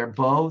 Because they're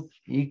both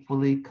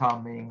equally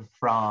coming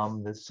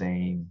from the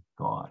same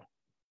God.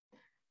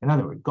 In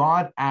other words,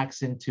 God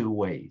acts in two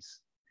ways.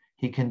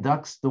 He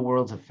conducts the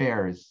world's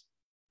affairs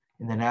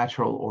in the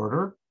natural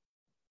order,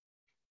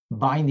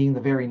 binding the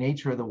very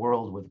nature of the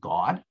world with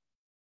God.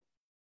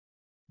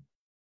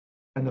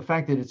 And the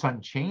fact that it's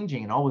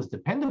unchanging and always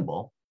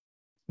dependable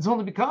is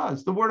only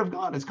because the word of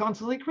God is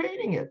constantly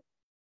creating it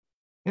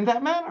in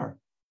that manner.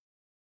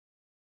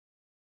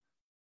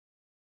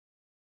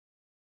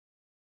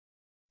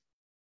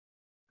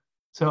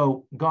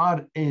 So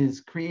God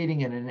is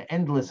creating in an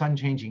endless,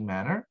 unchanging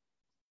manner,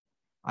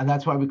 and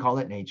that's why we call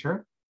it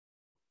nature.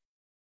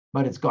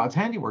 But it's God's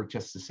handiwork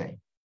just the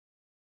same.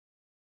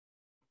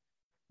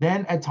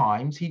 Then at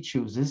times he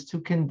chooses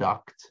to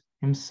conduct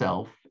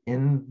himself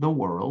in the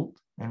world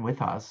and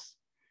with us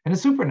in a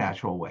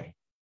supernatural way,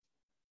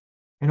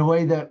 in a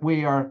way that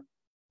we are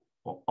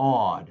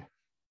awed,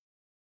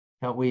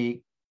 that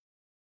we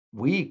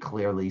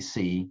clearly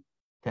see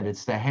that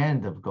it's the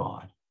hand of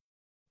God,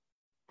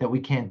 that we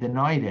can't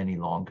deny it any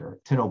longer.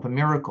 It's an open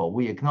miracle.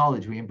 We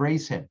acknowledge, we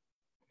embrace him.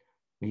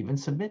 We even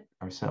submit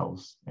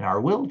ourselves and our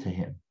will to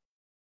him.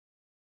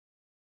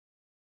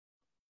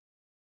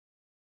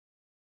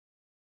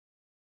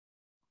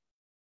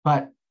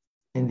 But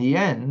in the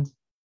end,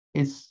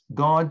 it's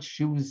God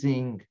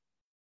choosing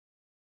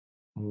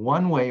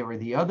one way or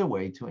the other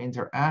way to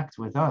interact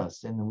with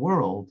us in the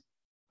world,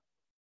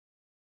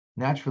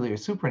 naturally or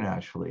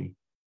supernaturally,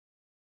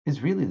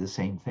 is really the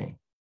same thing,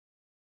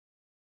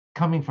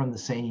 coming from the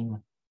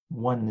same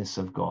oneness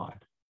of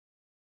God.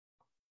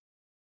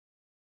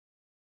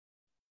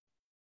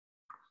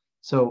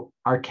 So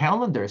our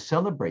calendar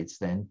celebrates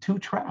then two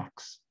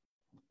tracks.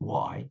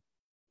 Why?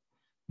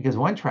 Because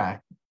one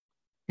track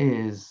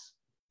is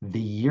the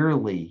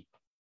yearly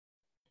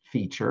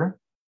feature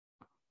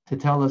to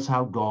tell us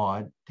how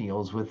God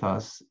deals with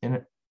us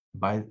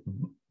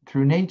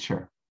through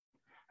nature.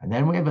 And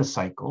then we have a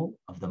cycle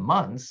of the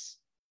months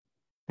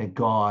that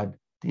God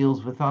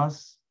deals with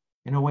us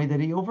in a way that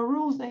he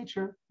overrules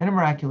nature in a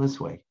miraculous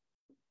way.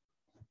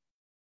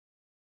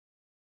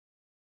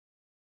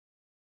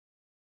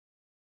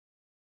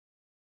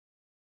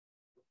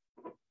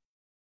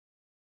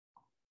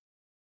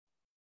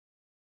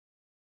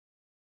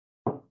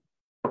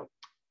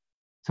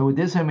 So with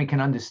this, then we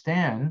can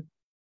understand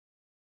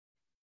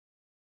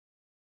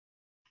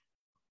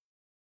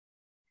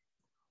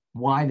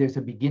why there's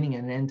a beginning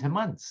and an end to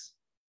months.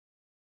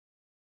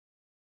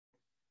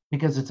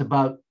 Because it's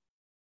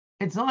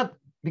not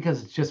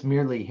because it's just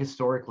merely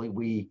historically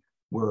we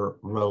were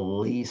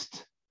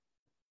released,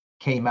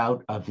 came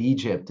out of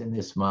Egypt in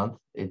this month.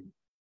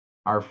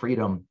 Our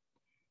freedom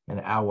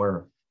and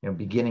our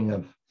beginning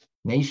of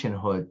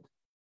nationhood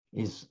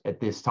is at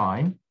this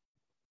time.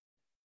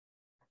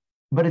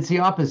 But it's the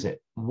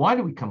opposite. Why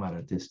do we come out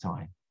at this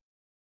time?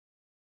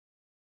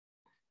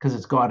 Because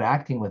it's God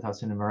acting with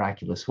us in a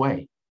miraculous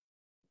way.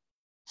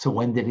 So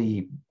when did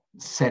he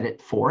set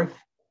it forth?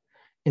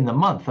 In the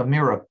month of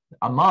miracle,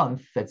 a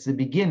month that's the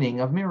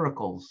beginning of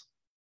miracles.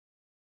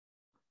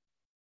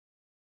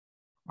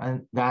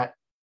 And that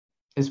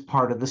is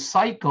part of the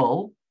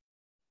cycle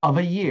of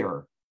a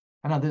year.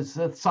 And there's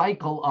a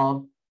cycle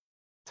of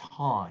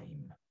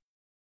time,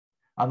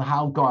 of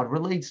how God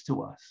relates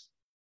to us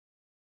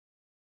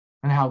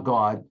and how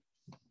God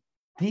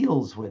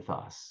deals with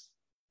us.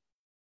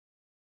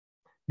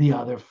 The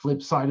other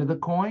flip side of the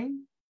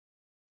coin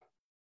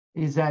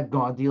is that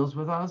God deals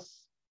with us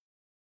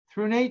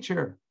through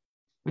nature,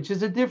 which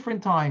is a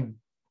different time,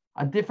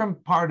 a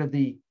different part of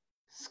the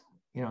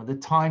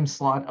time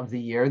slot of the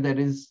year that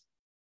is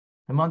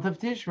the month of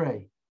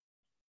Tishrei,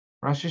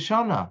 Rosh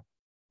Hashanah.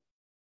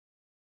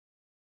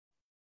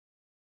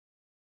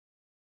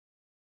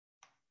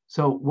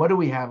 So what do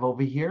we have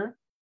over here?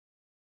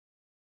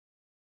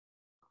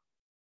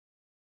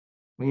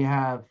 We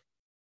have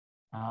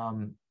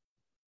from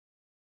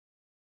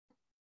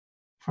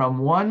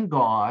one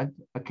God,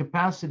 a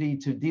capacity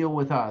to deal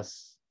with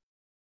us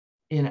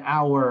in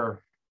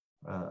our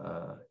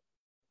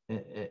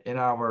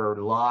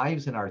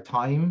lives, in our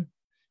time,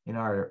 in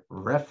our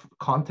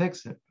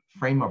context,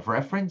 frame of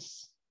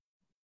reference,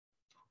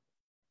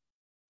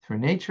 through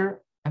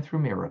nature and through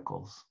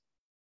miracles.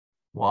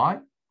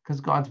 Why? Because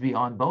God's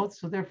beyond both,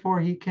 so therefore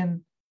he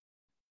can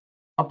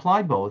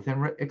apply both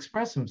and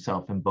express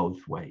himself in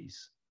both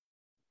ways.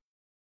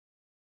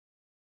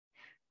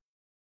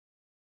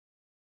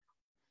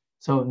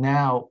 So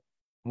now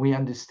we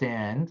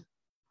understand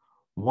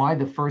why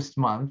the first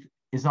month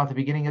is not the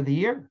beginning of the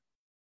year.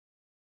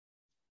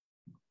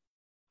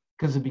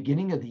 Because the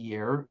beginning of the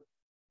year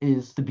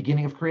is the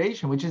beginning of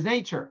creation, which is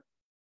nature.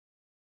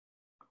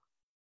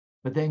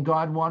 But then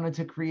God wanted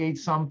to create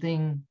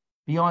something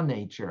beyond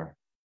nature,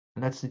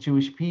 and that's the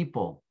Jewish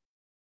people.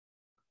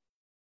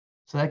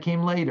 So that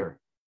came later.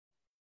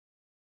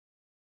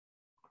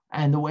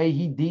 And the way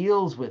he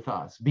deals with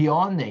us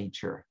beyond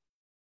nature.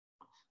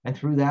 And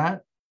through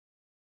that,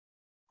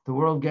 the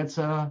world gets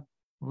a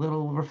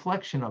little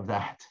reflection of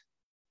that,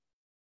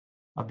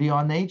 of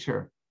beyond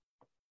nature.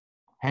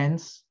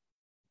 Hence,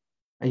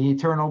 an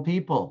eternal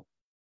people.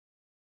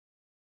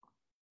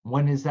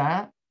 When is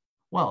that?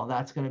 Well,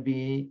 that's going to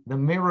be the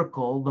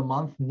miracle, the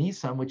month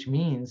Nisan, which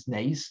means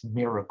Nes,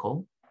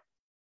 miracle.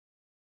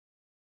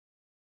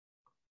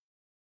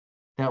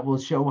 That will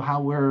show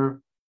how we're,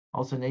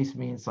 also Nes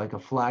means like a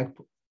flag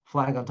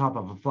on top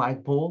of a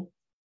flagpole.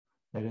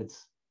 That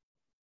it's,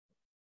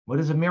 what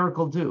does a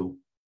miracle do?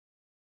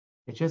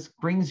 It just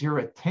brings your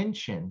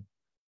attention.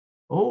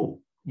 Oh,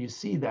 you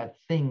see that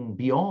thing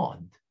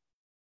beyond,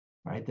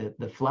 right?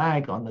 The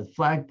flag on the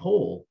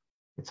flagpole,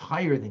 it's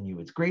higher than you,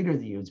 it's greater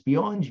than you, it's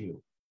beyond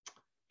you.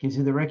 Gives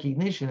you the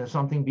recognition of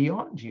something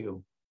beyond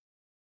you.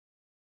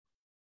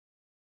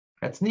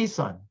 That's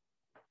Nisan,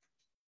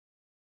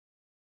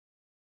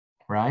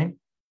 right?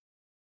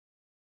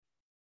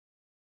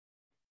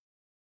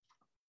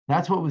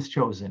 That's what was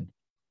chosen.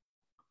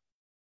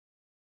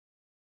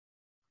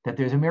 That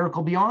there's a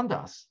miracle beyond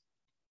us.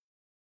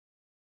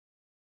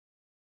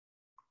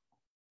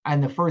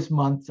 And the first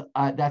month,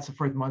 that's the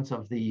first months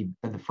of the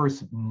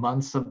first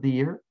months of the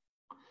year.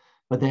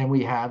 But then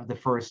we have the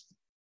first,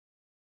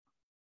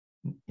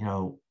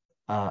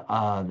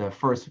 the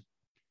first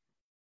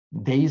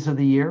days of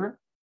the year,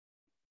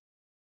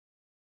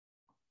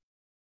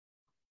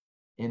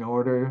 in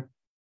order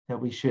that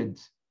we should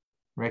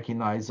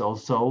recognize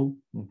also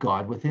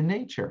God within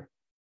nature.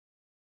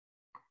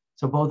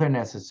 So both are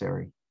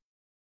necessary.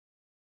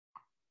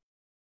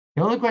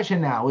 The only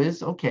question now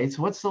is, okay,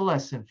 so what's the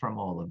lesson from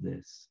all of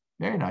this?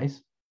 Very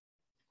nice.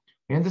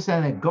 We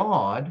understand that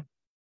God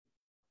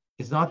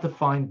is not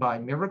defined by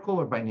miracle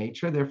or by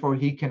nature, therefore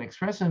he can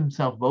express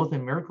himself both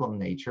in miracle and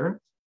nature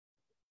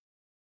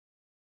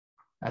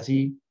as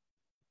he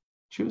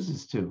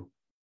chooses to.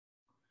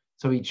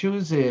 So he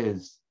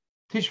chooses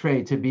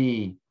Tishrei to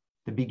be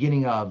the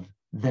beginning of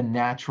the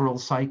natural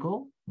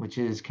cycle, which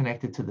is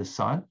connected to the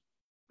sun.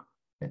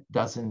 It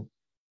doesn't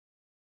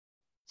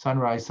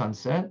sunrise,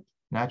 sunset,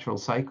 natural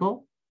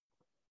cycle.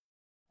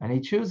 And he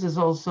chooses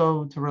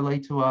also to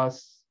relate to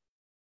us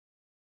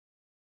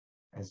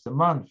as the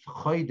month,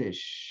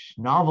 Chodesh,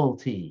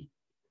 novelty.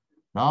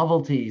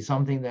 Novelty,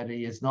 something that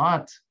is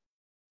not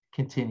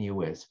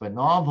continuous, but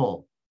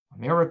novel, a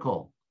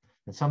miracle.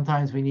 And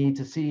sometimes we need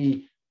to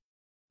see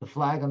the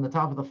flag on the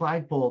top of the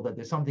flagpole, that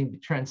there's something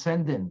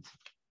transcendent,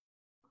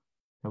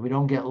 that we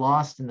don't get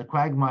lost in the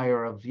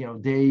quagmire of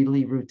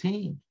daily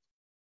routine.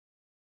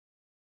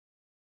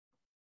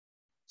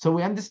 So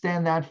we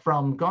understand that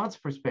from God's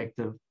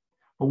perspective,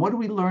 but what do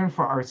we learn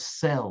for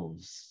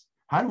ourselves?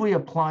 How do we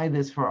apply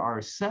this for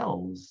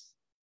ourselves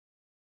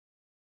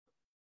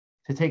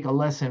to take a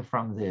lesson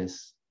from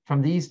this,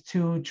 from these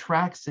two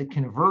tracks that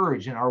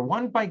converge and are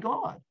one by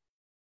God?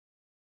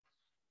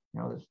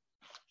 How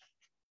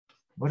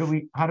do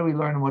we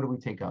learn and what do we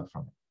take out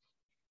from it?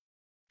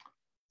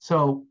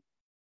 So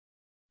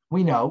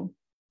we know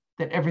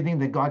that everything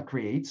that God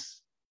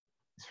creates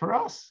is for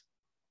us.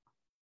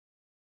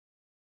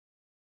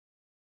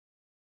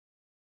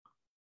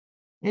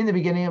 In the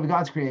beginning of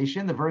God's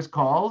creation, the verse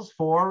calls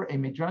for a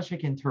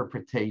midrashic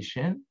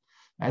interpretation.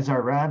 As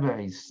our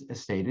rabbis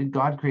stated,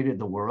 God created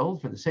the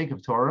world for the sake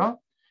of Torah,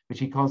 which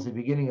he calls the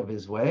beginning of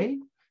his way.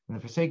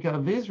 And for the sake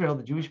of Israel,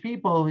 the Jewish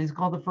people, he's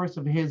called the first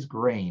of his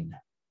grain.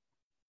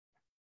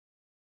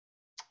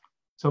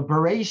 So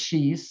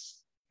Bereshis,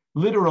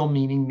 literal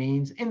meaning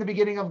means in the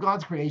beginning of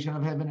God's creation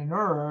of heaven and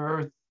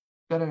earth,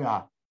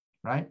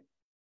 right?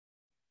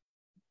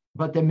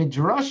 But the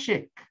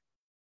midrashic,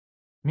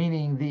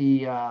 meaning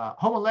the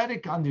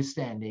homiletic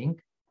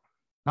understanding,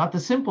 not the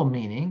simple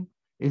meaning,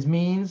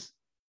 means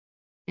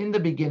in the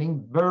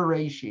beginning,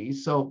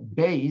 Bereshis. So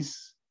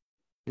base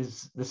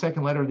is the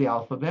second letter of the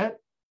alphabet,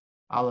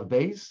 aleph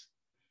base.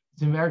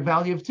 It's a numeric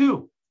value of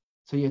 2.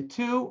 So you have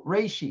two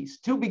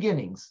reshis, two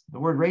beginnings. The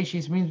word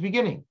reshis means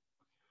beginning.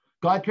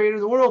 God created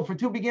the world for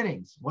two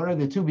beginnings. What are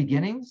the two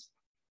beginnings?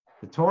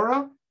 The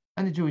Torah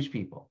and the Jewish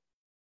people.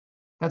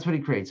 That's what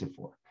he creates it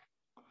for.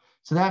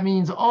 So that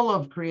means all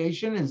of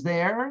creation is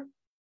there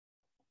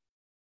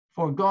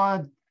for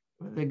God,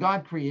 that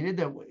God created,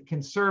 that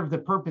can serve the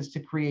purpose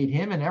to create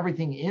him, and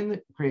everything in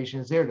the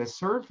creation is there to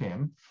serve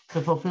him,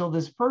 to fulfill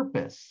this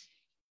purpose.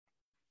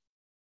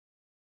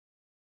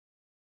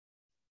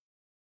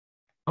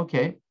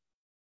 Okay.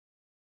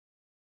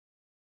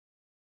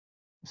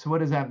 So what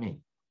does that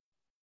mean?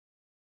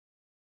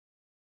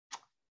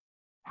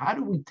 How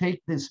do we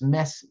take this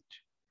message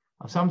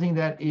of something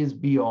that is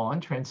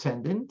beyond,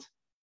 transcendent,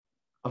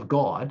 of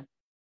God,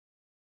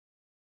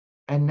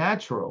 and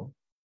natural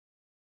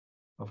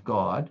of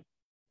God,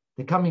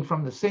 they're coming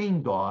from the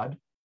same God,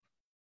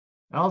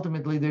 and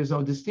ultimately there's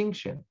no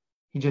distinction.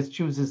 He just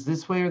chooses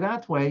this way or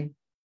that way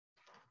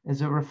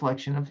as a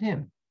reflection of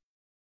him.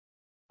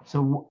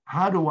 So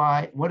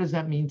what does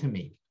that mean to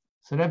me?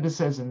 So Rebbe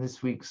says in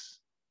this week's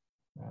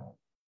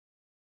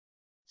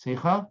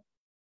Sikha,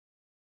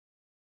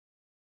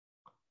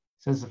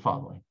 says the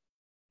following.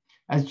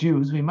 As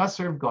Jews, we must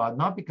serve God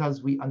not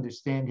because we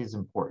understand his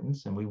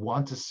importance and we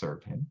want to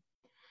serve him,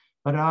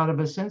 but out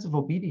of a sense of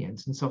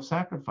obedience and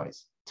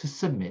self-sacrifice, to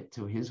submit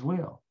to his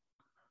will.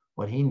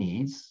 What he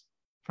needs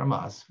from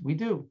us, we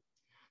do.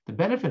 The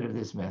benefit of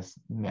this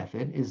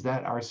method is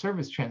that our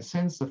service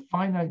transcends the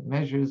finite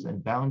measures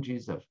and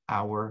boundaries of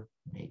our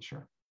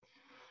nature.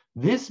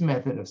 This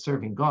method of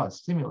serving God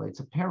stimulates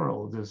a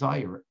parallel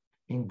desire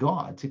in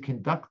God to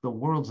conduct the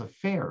world's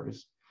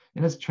affairs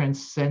in a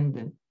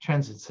transcendent,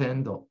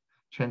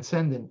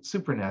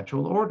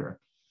 supernatural order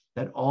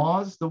that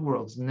awes the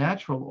world's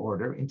natural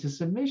order into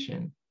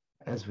submission,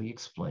 as we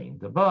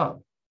explained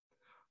above.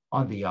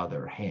 On the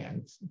other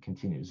hand,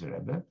 continues the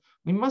Rebbe,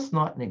 we must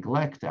not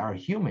neglect our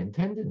human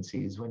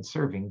tendencies when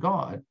serving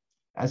God,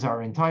 as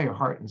our entire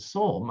heart and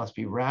soul must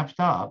be wrapped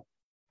up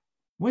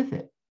with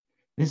it.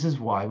 This is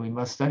why we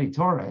must study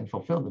Torah and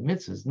fulfill the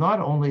mitzvahs, not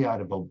only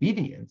out of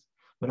obedience,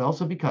 but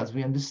also because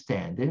we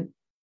understand it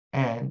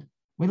and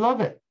we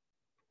love it.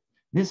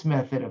 This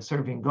method of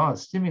serving God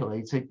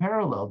stimulates a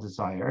parallel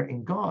desire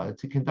in God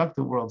to conduct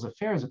the world's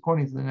affairs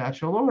according to the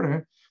natural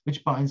order,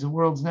 which binds the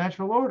world's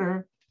natural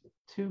order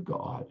to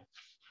God.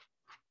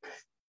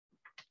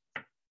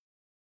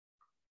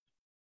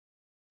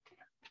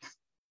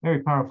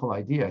 Very powerful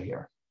idea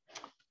here.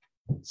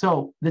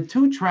 So the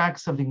two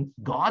tracks of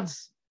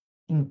God's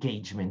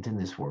engagement in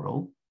this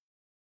world,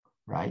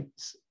 right?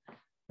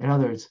 In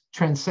other words,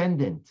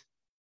 transcendent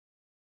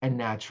and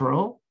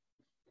natural,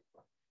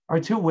 are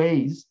two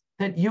ways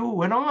that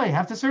you and I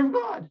have to serve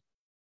God.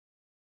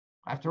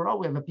 After all,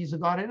 we have a piece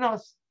of God in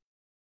us.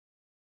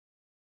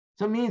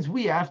 So it means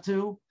we have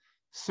to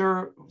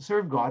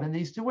serve God in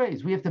these two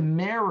ways. We have to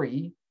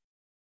marry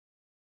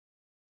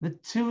the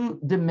two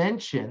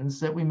dimensions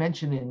that we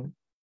mentioned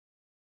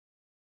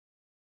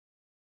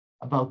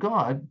about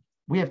God.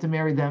 We have to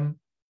marry them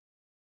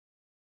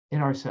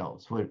in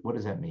ourselves. What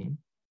does that mean?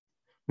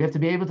 We have to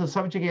be able to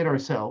subjugate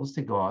ourselves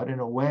to God in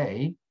a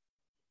way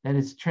that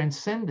is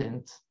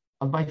transcendent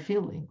of my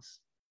feelings.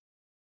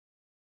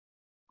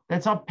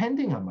 That's not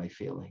pending on my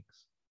feelings.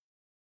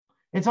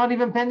 It's not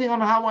even pending on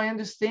how I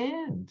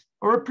understand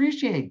or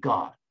appreciate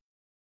God.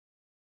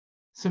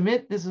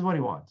 Submit, this is what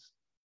he wants.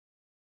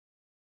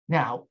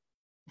 Now,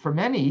 for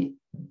many,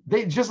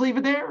 they just leave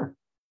it there.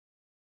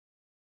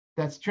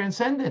 That's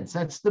transcendence.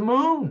 That's the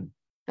moon.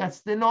 That's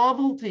the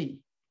novelty.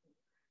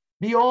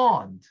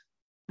 Beyond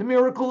the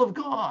miracle of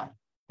God.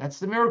 That's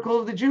the miracle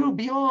of the Jew,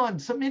 beyond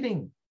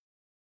submitting.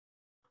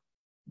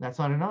 That's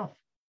not enough.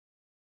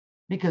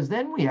 Because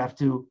then we have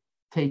to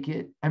take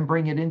it and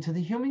bring it into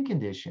the human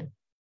condition.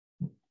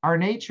 Our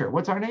nature.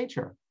 What's our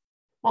nature?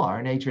 Well,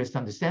 our nature is to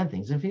understand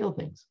things and feel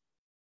things.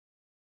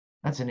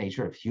 That's the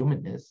nature of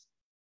humanness.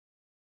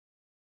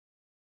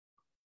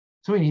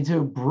 So we need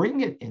to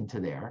bring it into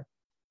there,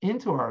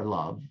 into our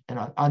love and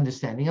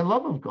understanding and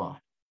love of God.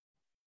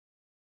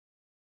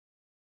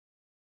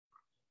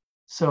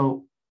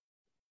 So,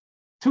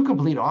 two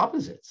complete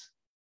opposites.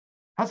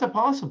 How's that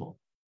possible?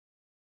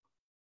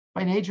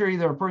 By nature,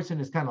 either a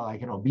person is kind of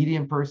like an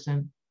obedient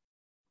person,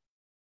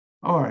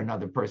 or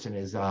another person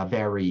is a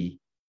very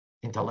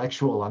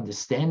intellectual,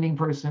 understanding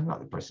person.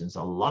 Another person is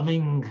a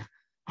loving,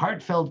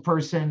 heartfelt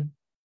person.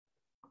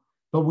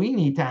 But we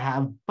need to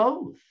have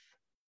both.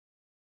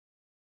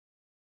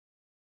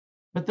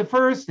 But the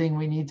first thing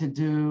we need to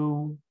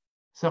do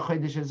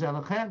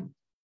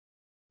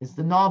is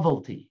the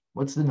novelty.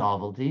 What's the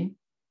novelty?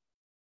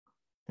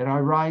 That I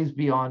rise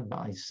beyond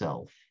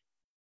myself.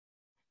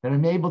 That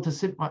I'm able to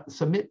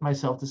submit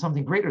myself to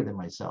something greater than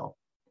myself,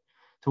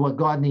 to what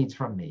God needs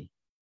from me.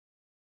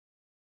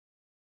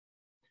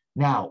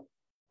 Now,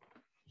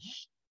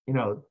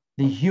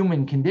 the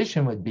human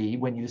condition would be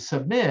when you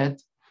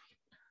submit,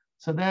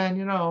 so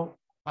then,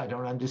 I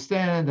don't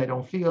understand, I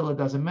don't feel, it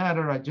doesn't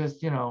matter, I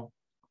just,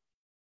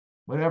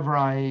 whatever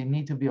I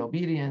need to be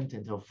obedient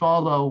and to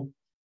follow,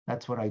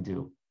 that's what I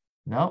do.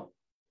 No.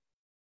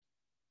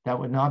 that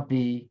would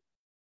be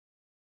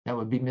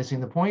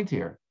missing the point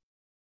here.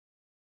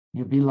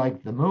 You'd be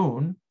like the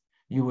moon.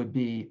 You would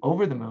be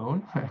over the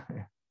moon,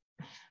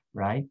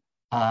 right?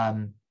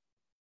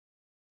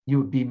 You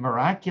would be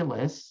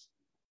miraculous,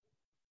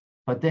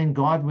 but then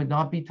God would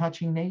not be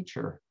touching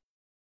nature.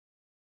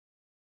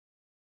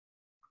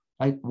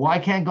 Like, why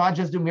can't God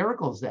just do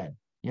miracles then?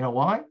 You know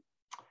why?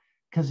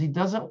 Because he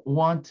doesn't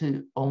want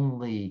to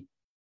only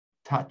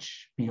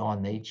touch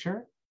beyond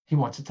nature. He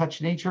wants to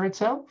touch nature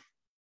itself.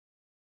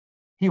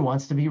 He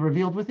wants to be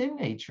revealed within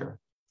nature.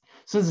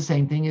 So it's the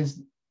same thing as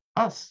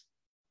us.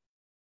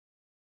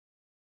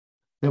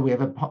 That we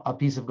have a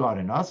piece of God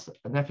in us,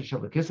 a nefesh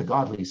elokis, a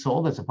godly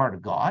soul that's a part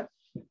of God.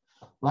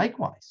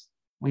 Likewise,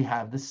 we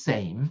have the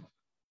same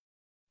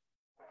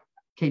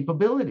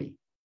capability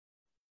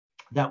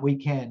that we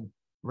can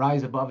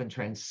rise above and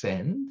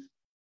transcend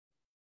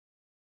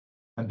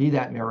and be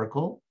that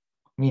miracle,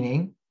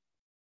 meaning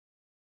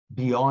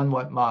beyond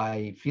what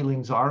my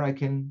feelings are, I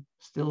can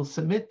still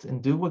submit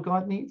and do what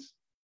God needs,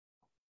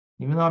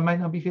 even though I might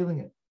not be feeling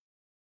it.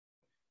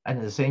 And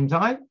at the same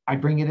time, I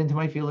bring it into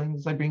my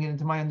feelings, I bring it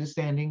into my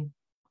understanding,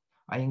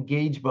 I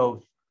engage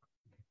both.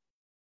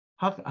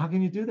 How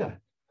can you do that?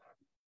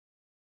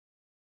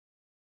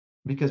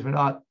 Because we're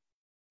not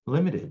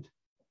limited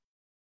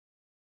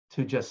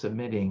to just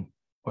submitting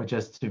or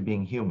just to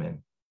being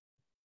human.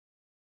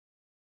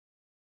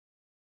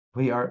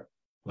 We are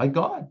like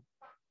God,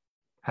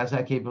 has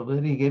that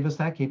capability. He gave us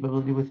that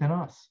capability within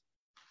us,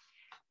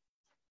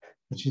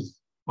 which is,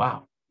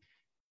 wow,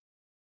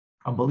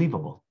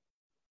 unbelievable.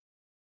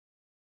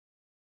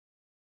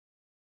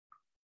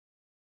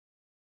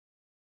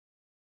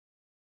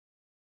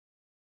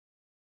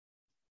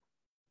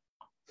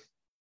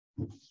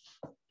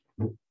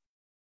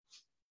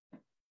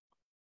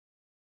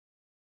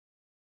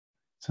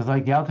 So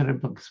like the Alter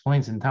Rebbe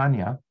explains in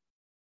Tanya,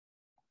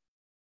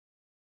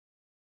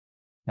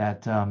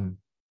 that,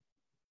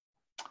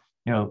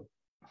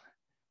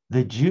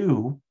 the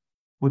Jew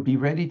would be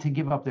ready to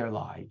give up their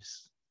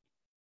lives,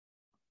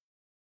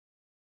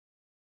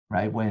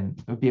 right? When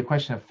it would be a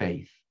question of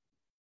faith.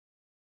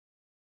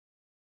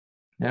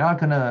 They're not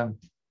going to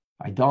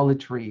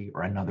idolatry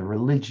or another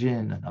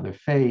religion, another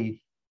faith.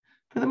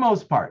 For the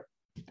most part,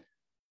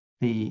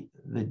 the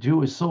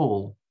Jewish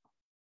soul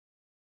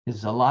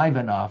is alive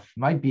enough,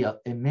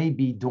 it may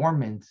be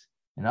dormant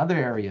in other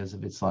areas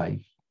of its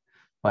life,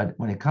 but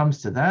when it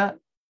comes to that,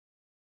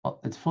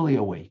 it's fully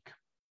awake.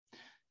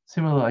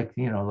 Similar,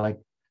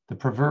 like the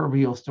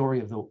proverbial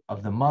story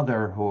of the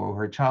mother who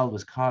her child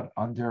was caught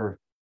under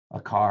a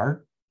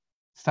car,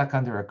 stuck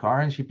under a car,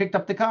 and she picked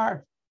up the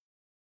car,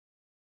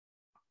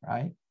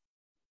 right?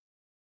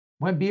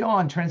 Went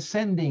beyond,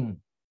 transcending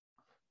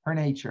her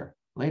nature.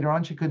 Later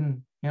on, she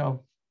couldn't,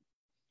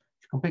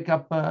 pick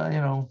up,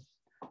 a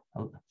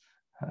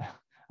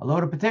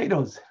load of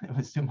potatoes. It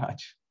was too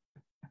much.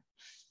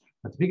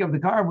 But to pick up the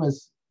car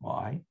was,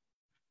 why?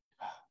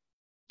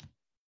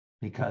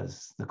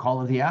 Because the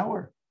call of the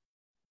hour.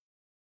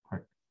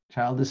 Her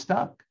child is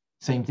stuck.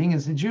 Same thing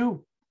as the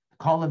Jew. The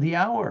call of the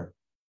hour.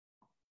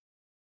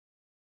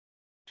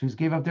 Jews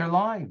gave up their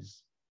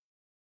lives.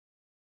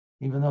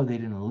 Even though they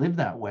didn't live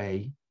that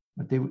way,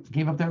 but they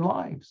gave up their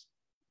lives.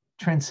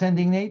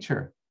 Transcending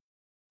nature.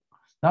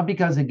 Not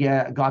because it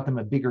got them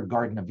a bigger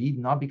Garden of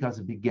Eden, not because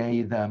it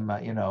gave them,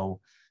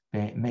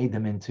 made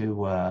them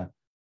into,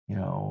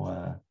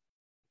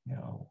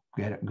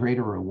 get a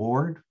greater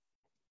reward.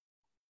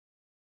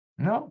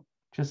 No,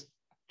 just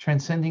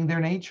transcending their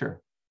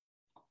nature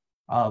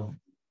of,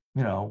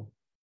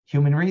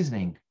 human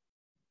reasoning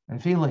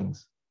and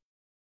feelings.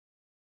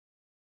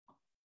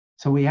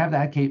 So we have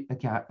that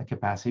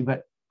capacity,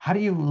 but how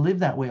do you live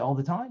that way all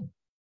the time?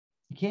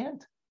 You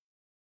can't,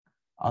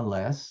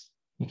 unless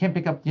you can't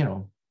pick up,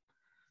 can't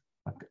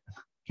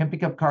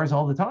pick up cars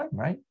all the time,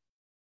 right?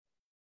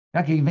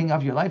 You're not giving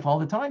up your life all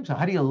the time. So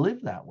how do you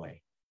live that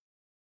way?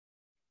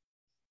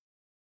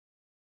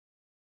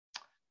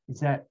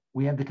 It's that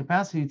we have the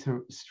capacity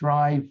to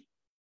strive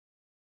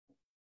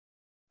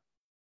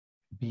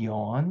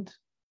beyond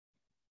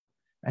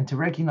and to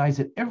recognize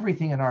that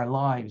everything in our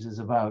lives is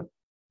about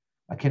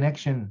a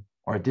connection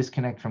or a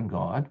disconnect from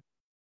God.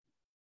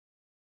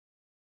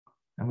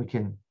 And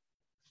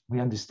we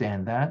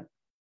understand that.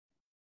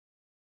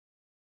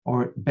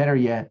 Or better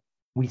yet,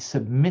 we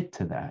submit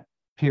to that,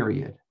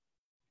 period.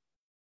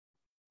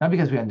 Not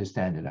because we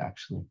understand it,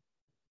 actually.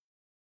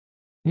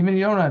 Even if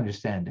you don't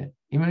understand it,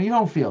 even if you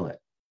don't feel it.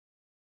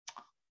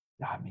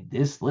 I mean,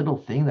 this little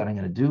thing that I'm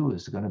going to do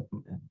is going to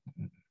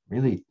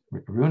really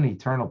ruin the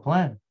eternal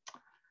plan.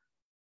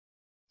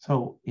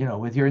 So,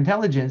 with your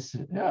intelligence,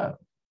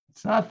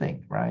 it's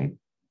nothing, right?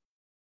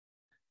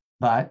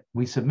 But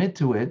we submit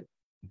to it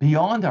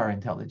beyond our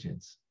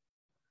intelligence.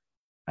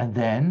 And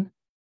then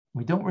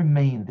we don't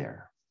remain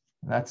there.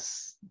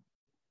 That's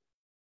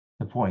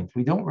the point.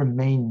 We don't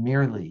remain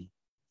merely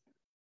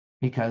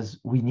because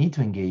we need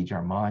to engage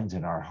our minds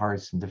and our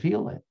hearts and to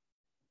feel it.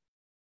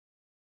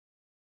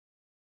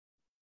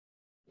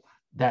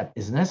 That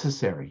is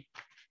necessary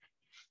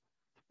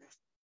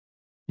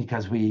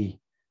because we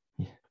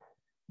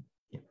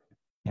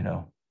You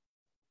know,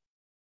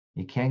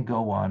 you can't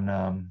go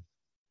on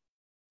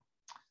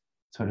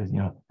sort of,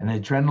 an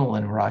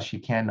adrenaline rush you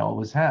can't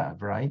always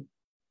have, right?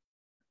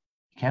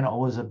 You can't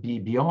always be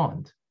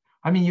beyond.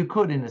 I mean, you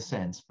could in a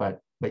sense,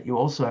 but you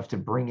also have to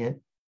bring it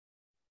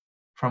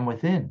from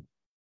within.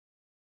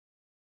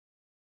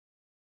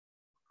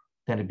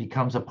 That it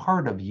becomes a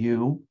part of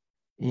you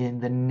in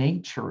the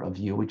nature of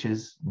you, which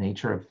is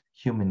nature of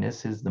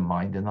humanness, is the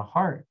mind and the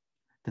heart.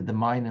 That the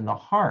mind and the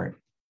heart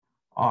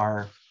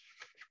are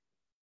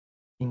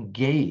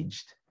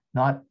engaged,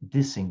 not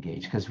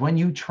disengaged. Because when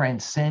you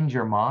transcend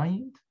your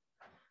mind,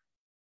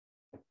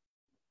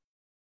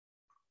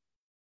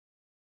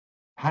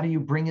 how do you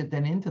bring it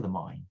then into the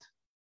mind?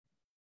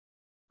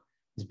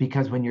 It's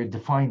because when you're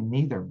defined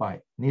neither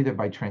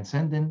by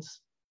transcendence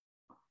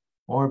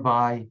or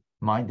by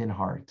mind and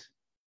heart.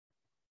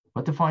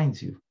 What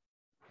defines you?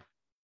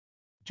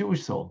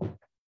 Jewish soul.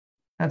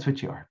 That's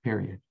what you are,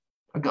 period.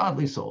 A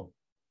godly soul.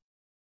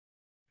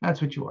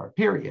 That's what you are,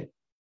 period.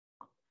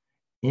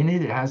 In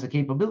it, it has the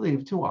capability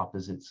of two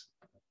opposites.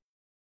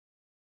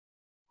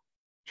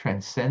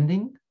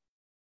 Transcending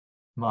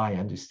my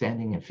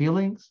understanding and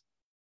feelings,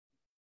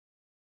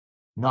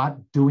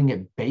 not doing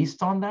it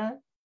based on that,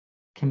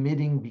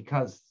 committing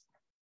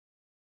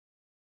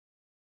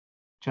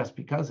just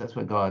because that's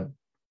what God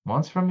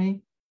wants from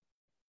me.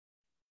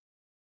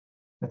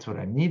 That's what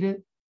I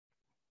needed.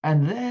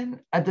 And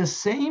then at the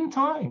same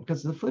time,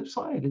 because the flip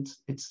side,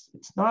 it's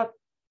not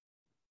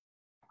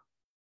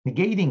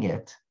negating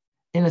it.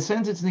 In a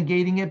sense, it's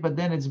negating it, but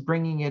then it's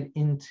bringing it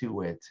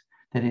into it,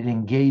 that it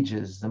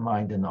engages the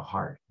mind and the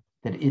heart,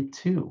 that it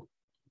too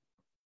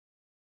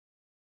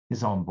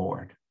is on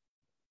board.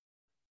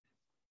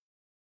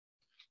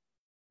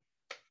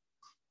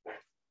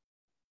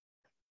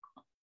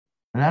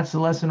 And that's the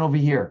lesson over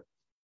here.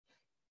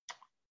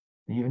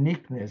 The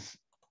uniqueness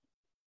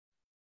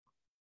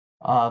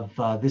of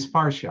this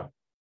parsha.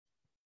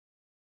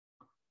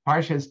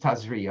 Parsha is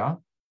Tazria.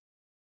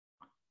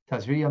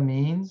 Tazria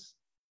means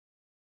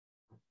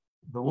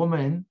the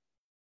woman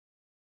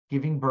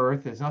giving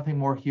birth is nothing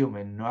more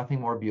human, nothing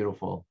more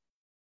beautiful,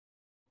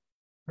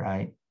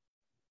 right?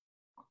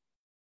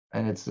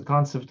 And it's the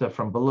concept of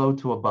from below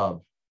to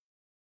above,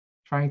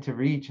 trying to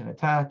reach and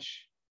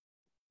attach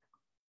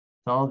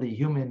to all the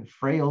human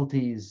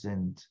frailties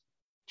and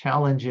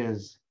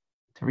challenges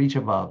to reach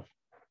above.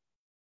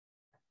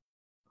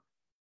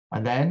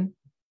 And then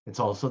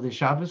it's also the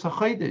Shabbos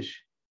HaChodesh.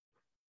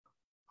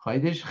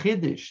 Chodesh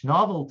Chiddush,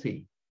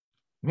 novelty,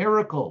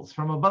 miracles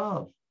from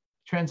above,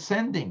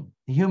 transcending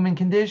the human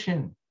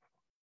condition.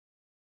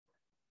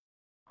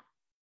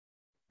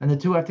 And the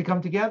two have to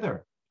come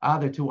together.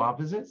 They're two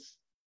opposites.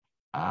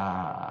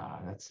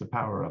 That's the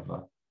power of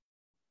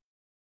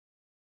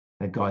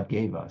that God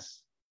gave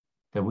us,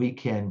 that we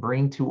can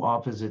bring two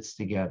opposites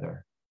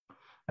together.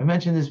 I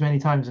mentioned this many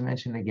times, I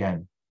mention it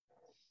again.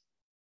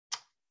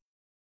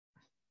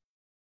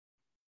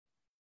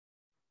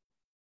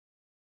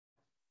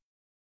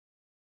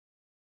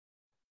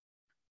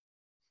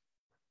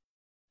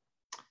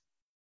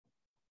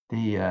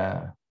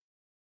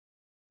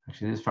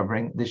 Actually,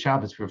 this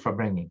Shabbos for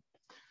Farbrengen,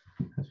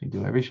 as we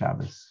do every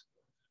Shabbos.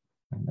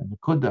 And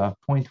the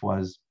point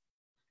was,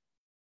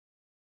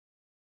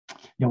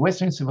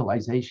 Western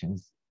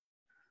civilizations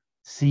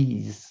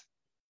sees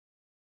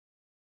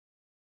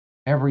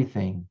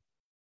everything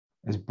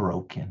as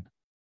broken.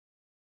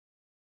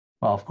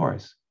 Well, of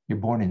course, you're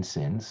born in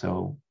sin,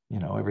 so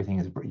everything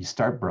is. You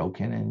start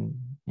broken, and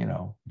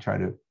you try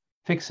to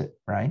fix it,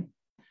 right?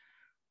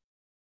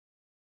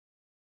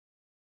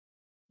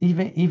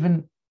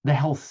 Even the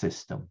health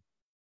system.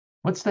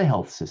 What's the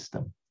health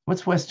system?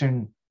 What's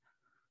Western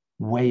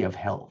way of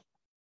health?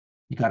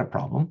 You got a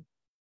problem,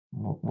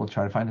 we'll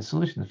try to find a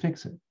solution to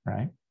fix it,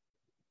 right?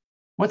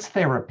 What's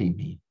therapy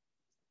mean?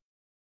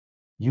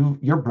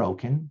 You're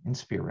broken in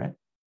spirit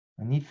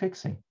and need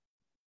fixing,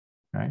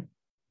 right?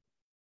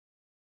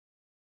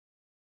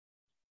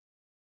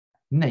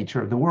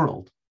 Nature of the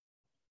world.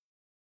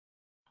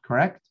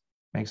 Correct?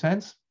 Make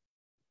sense?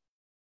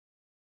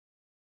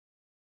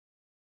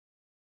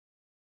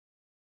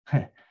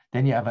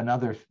 Then you have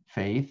another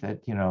faith that,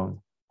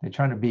 they're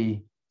trying to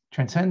be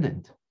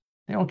transcendent.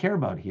 They don't care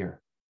about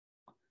here.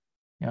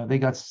 They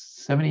got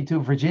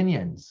 72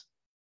 Virginians.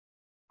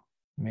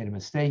 They made a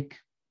mistake.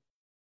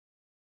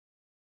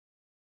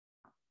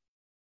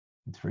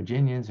 It's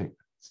Virginians.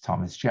 It's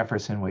Thomas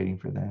Jefferson waiting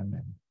for them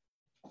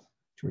and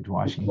George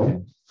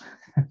Washington.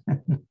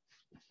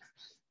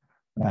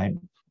 Right?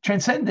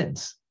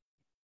 Transcendence.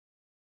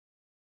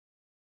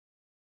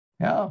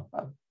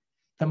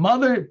 The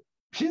mother,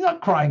 she's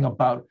not crying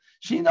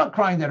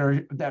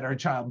that her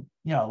child,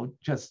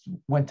 just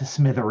went to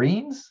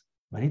smithereens.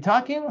 What are you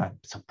talking about? I'm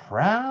so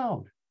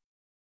proud.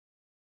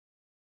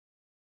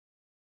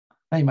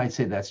 Now you might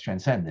say that's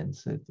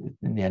transcendence.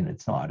 In the end,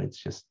 it's not. It's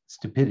just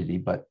stupidity,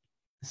 but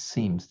it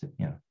seems to,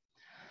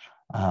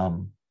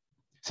 So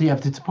you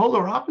have the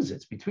polar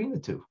opposites between the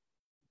two.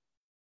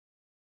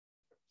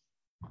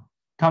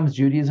 Comes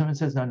Judaism and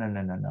says,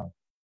 no.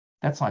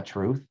 That's not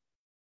truth.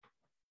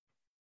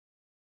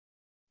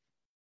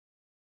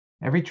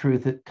 Every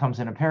truth, it comes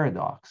in a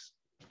paradox.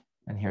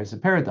 And here's the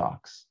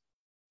paradox.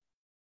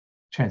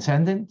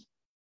 Transcendent,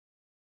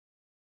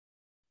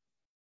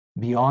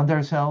 beyond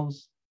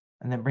ourselves,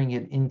 and then bring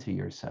it into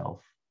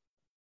yourself.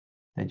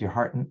 That your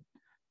heart and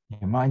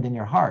your mind and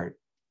your heart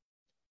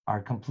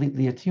are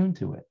completely attuned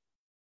to it.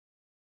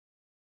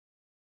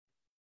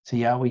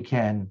 See how we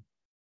can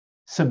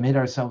submit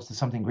ourselves to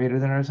something greater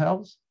than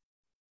ourselves,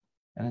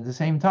 and at the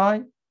same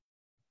time,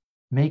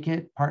 make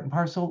it part and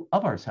parcel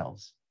of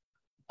ourselves,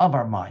 of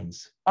our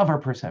minds, of our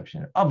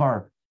perception, of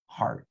our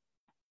heart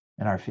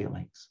and our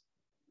feelings.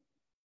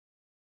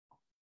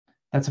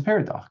 That's a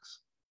paradox.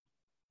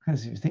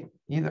 Because you think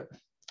either,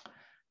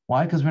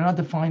 why? Because we're not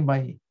defined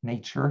by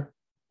nature.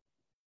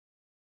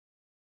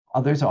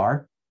 Others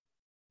are.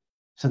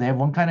 So they have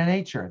one kind of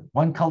nature.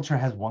 One culture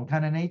has one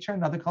kind of nature,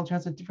 another culture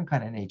has a different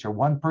kind of nature.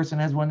 One person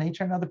has one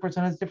nature, another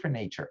person has different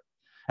nature.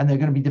 And they're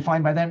going to be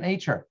defined by that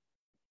nature.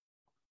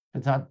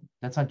 That's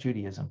not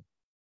Judaism.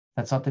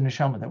 That's not the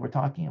neshama that we're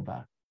talking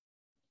about.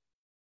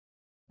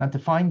 Not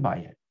defined by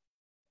it,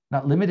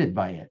 not limited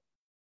by it.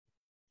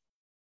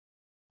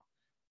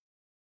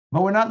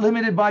 But we're not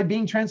limited by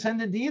being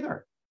transcendent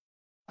either.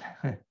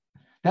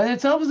 That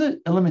itself is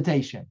a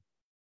limitation.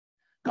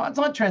 God's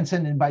not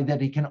transcendent by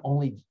that he can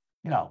only,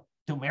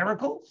 do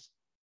miracles.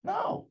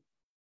 No.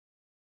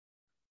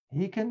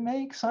 He can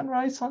make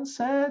sunrise,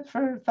 sunset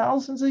for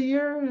thousands of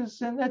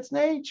years, and that's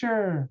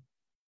nature.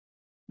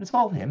 It's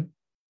all him.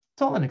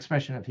 It's all an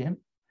expression of him,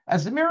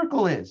 as the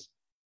miracle is.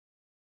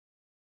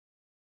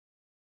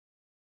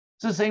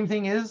 So the same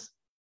thing is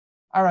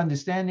our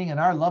understanding and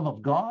our love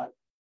of God.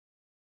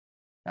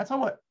 That's not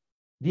what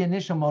the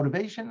initial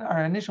motivation.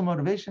 Our initial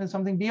motivation is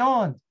something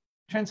beyond,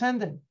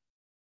 transcendent.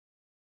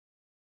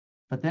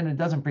 But then it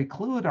doesn't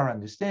preclude our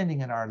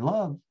understanding and our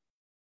love.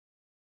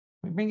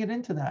 We bring it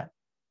into that.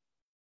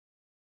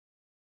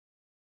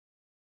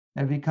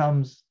 It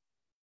becomes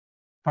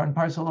part and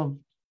parcel of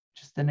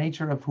just the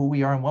nature of who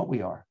we are and what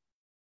we are.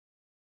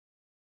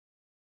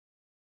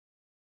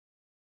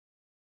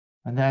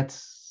 And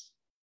that's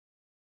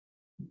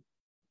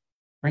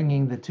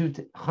bringing the two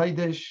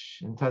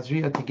Chodesh and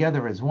Tazria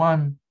together as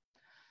one.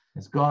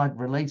 As God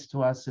relates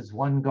to us as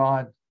one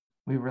God,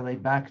 we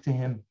relate back to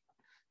him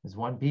as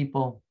one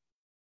people,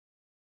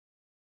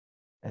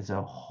 as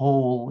a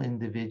whole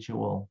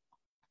individual,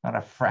 not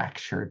a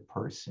fractured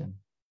person.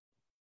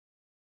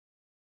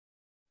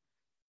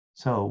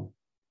 So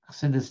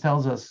Chassidus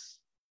tells us,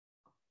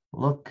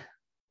 look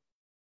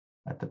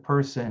at the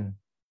person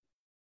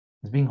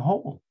as being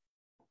whole,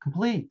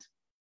 complete.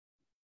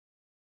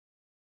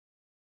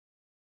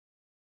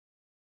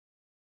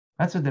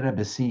 That's what the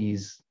Rebbe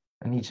sees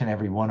in each and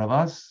every one of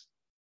us.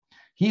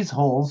 He's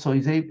whole, so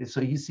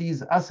he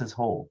sees us as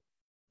whole.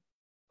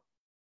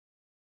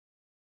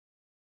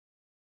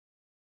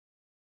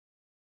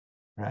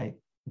 Right?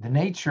 The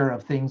nature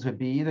of things would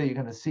be either you're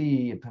going to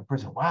see a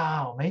person,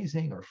 wow,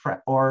 amazing,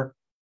 or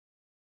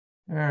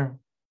they're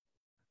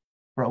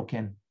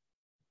broken.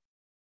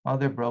 Oh,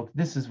 they're broke.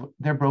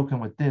 They're broken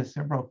with this.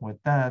 They're broken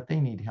with that. They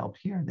need help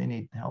here. They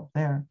need help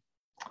there.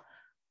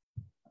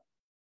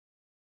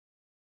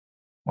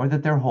 Or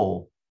that they're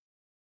whole.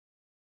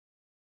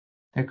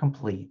 They're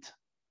complete.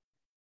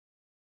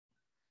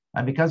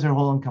 And because they're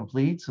whole and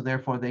complete, so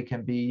therefore they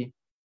can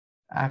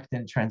act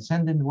in a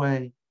transcendent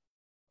way.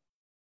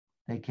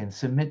 They can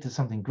submit to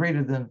something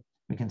greater than,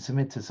 we can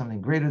submit to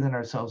something greater than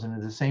ourselves, and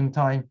at the same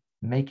time,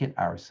 make it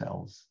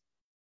ourselves,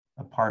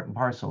 a part and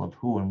parcel of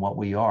who and what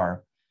we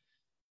are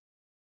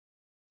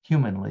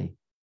humanly,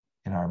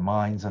 in our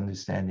mind's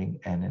understanding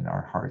and in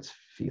our heart's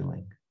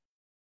feeling.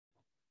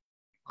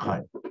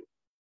 Hi.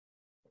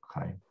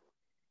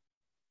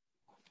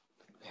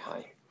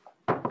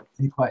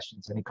 Any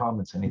questions, any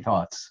comments, any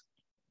thoughts?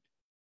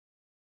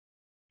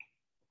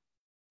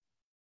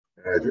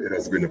 It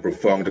has been a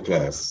profound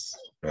class.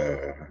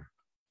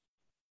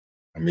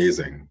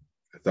 Amazing.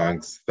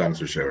 Thanks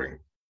for sharing.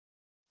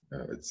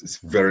 It's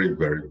very,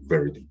 very,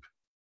 very deep.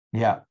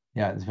 Yeah,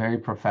 it's very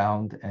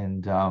profound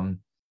and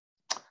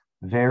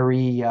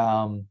very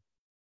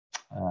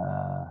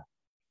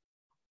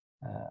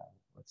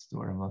what's the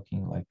word I'm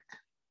looking like?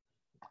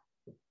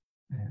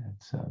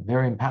 It's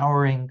very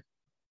empowering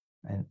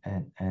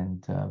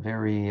and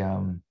very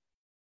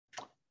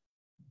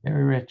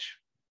very rich.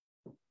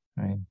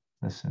 I mean,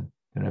 listen,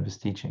 the Rebbe's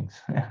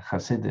teachings,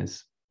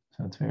 Chassidus,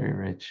 so it's very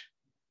rich.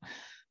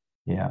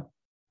 Yeah.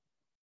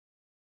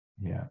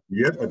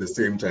 Yet at the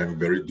same time,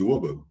 very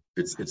doable.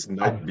 It's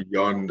not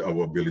beyond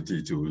our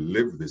ability to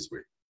live this way.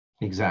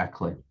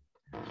 Exactly.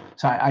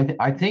 So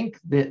I think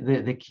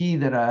the key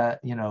that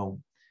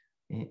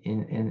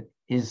in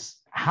is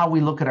how we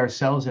look at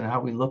ourselves and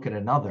how we look at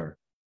another.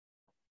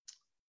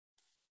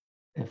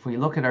 If we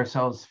look at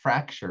ourselves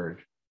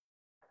fractured,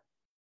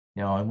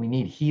 and we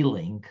need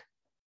healing,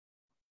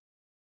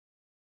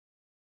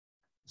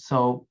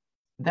 so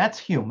that's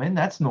human,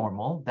 that's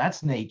normal,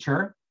 that's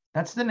nature,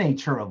 that's the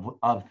nature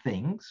of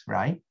things,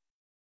 right?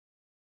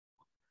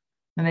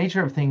 The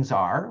nature of things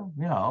are,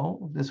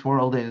 this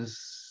world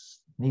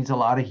needs a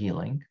lot of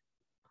healing.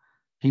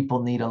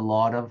 People need a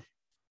lot of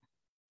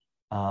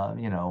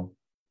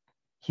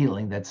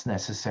healing that's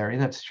necessary.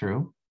 That's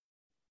true.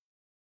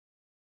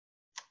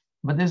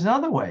 But there's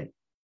another way.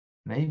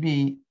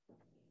 Maybe,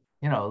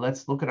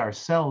 let's look at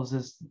ourselves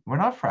as we're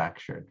not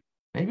fractured.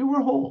 Maybe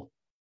we're whole.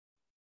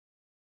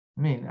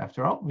 I mean,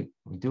 after all, we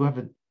do have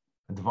a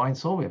divine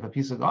soul. We have a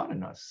piece of God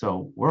in us.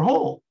 So we're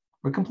whole.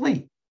 We're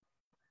complete.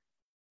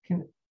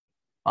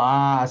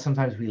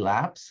 Sometimes we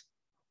lapse.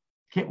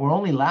 We're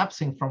only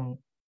lapsing from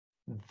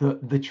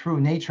the true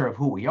nature of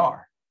who we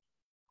are.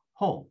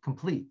 Whole,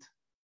 complete.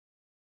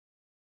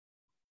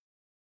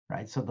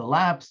 Right? So the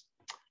lapse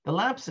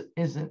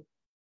isn't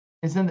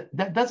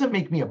that doesn't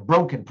make me a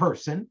broken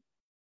person.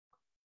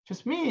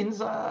 Just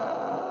means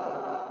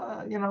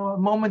a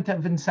moment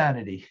of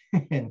insanity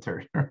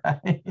entered,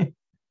 right?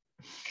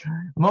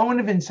 A moment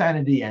of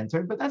insanity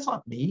entered, but that's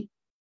not me.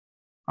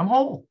 I'm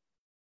whole.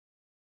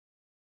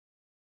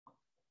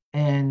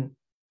 And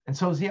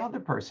so is the other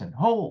person,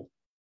 whole.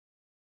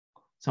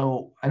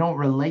 So I don't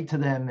relate to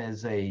them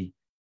as a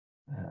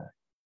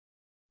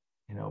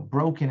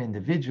broken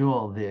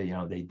individual.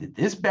 They did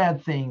this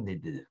bad thing, they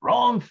did the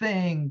wrong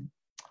thing.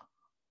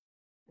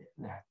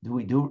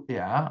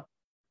 Yeah.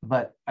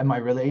 But am I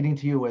relating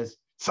to you as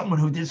someone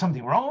who did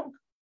something wrong?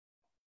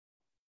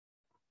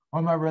 Or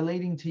am I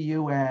relating to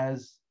you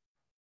as,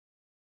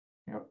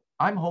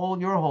 I'm whole,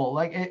 you're whole?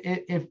 Like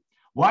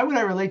why would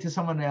I relate to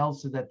someone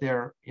else that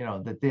they're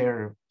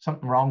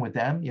something wrong with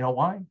them? You know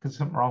why? Because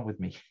something wrong with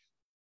me.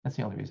 That's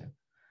the only reason.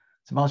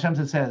 So Baal Shem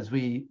Tov says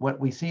what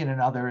we see in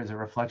another is a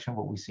reflection of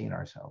what we see in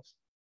ourselves.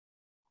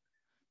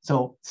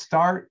 So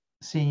start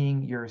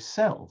seeing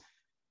yourself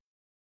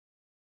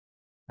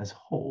as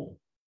whole.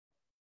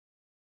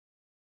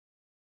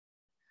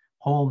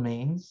 Whole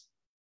means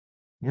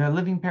you're a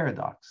living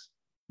paradox.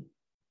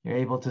 You're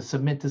able to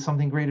submit to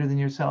something greater than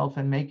yourself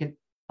and make it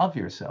of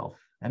yourself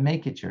and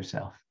make it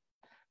yourself.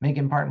 Make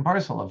it part and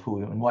parcel of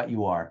who and what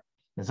you are.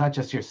 It's not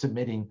just you're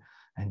submitting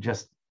and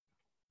just,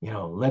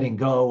 letting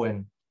go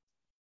and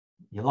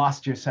you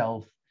lost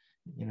yourself,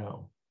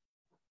 No.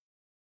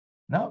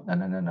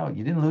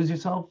 You didn't lose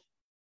yourself.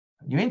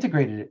 You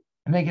integrated it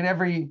and make it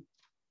every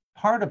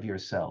part of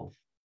yourself.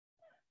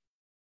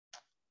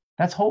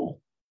 That's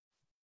whole.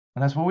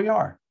 And that's what we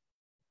are.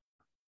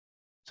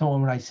 So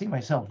when I see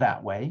myself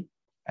that way,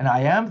 and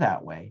I am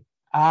that way,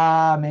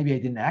 maybe I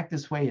didn't act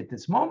this way at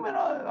this moment.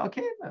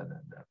 Okay, that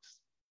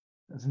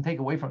doesn't take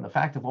away from the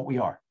fact of what we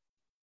are.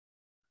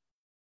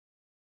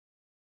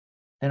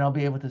 Then I'll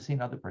be able to see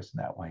another person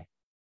that way.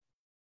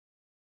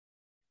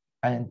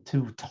 And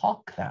to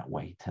talk that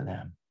way to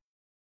them.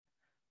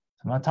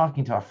 I'm not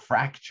talking to a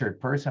fractured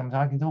person, I'm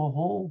talking to a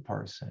whole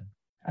person.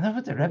 And that's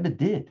what the Rebbe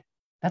did.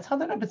 That's how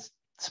the Rebbe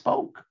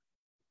spoke,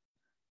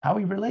 how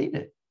he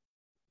related.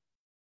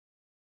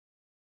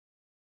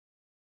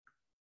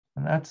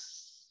 And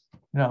that's,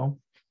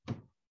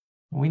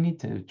 we need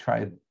to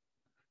try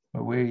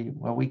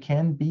what we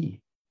can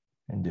be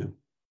and do.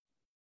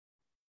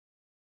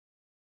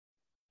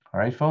 All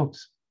right,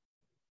 folks.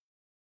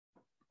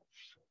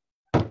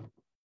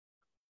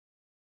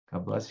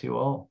 God bless you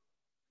all.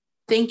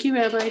 Thank you,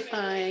 Rabbi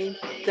Fine.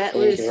 That Thank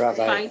was you,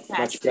 Rabbi. fantastic.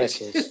 Much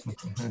blessings.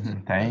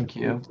 Thank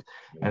you.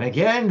 And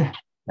again,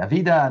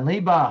 Davida and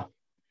Liba.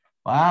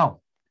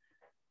 Wow.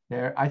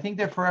 I think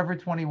they're forever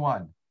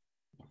 21.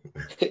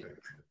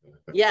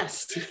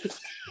 Yes.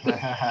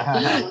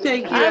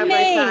 Thank you,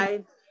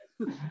 Rabbi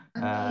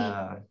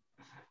Fine.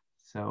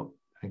 So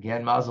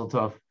again, Mazel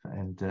Tov,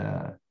 and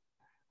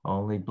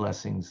only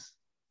blessings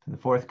for the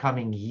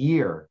forthcoming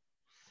year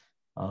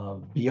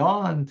of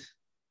beyond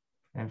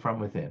and from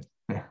within.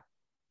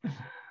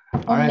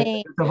 All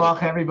right.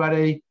 Tavach,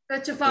 everybody.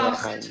 Tavach.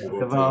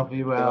 Tavach,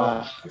 be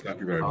well. Thank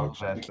you very much.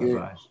 Bye.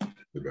 Goodbye.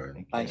 Thank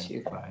you. Thank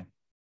you. Bye.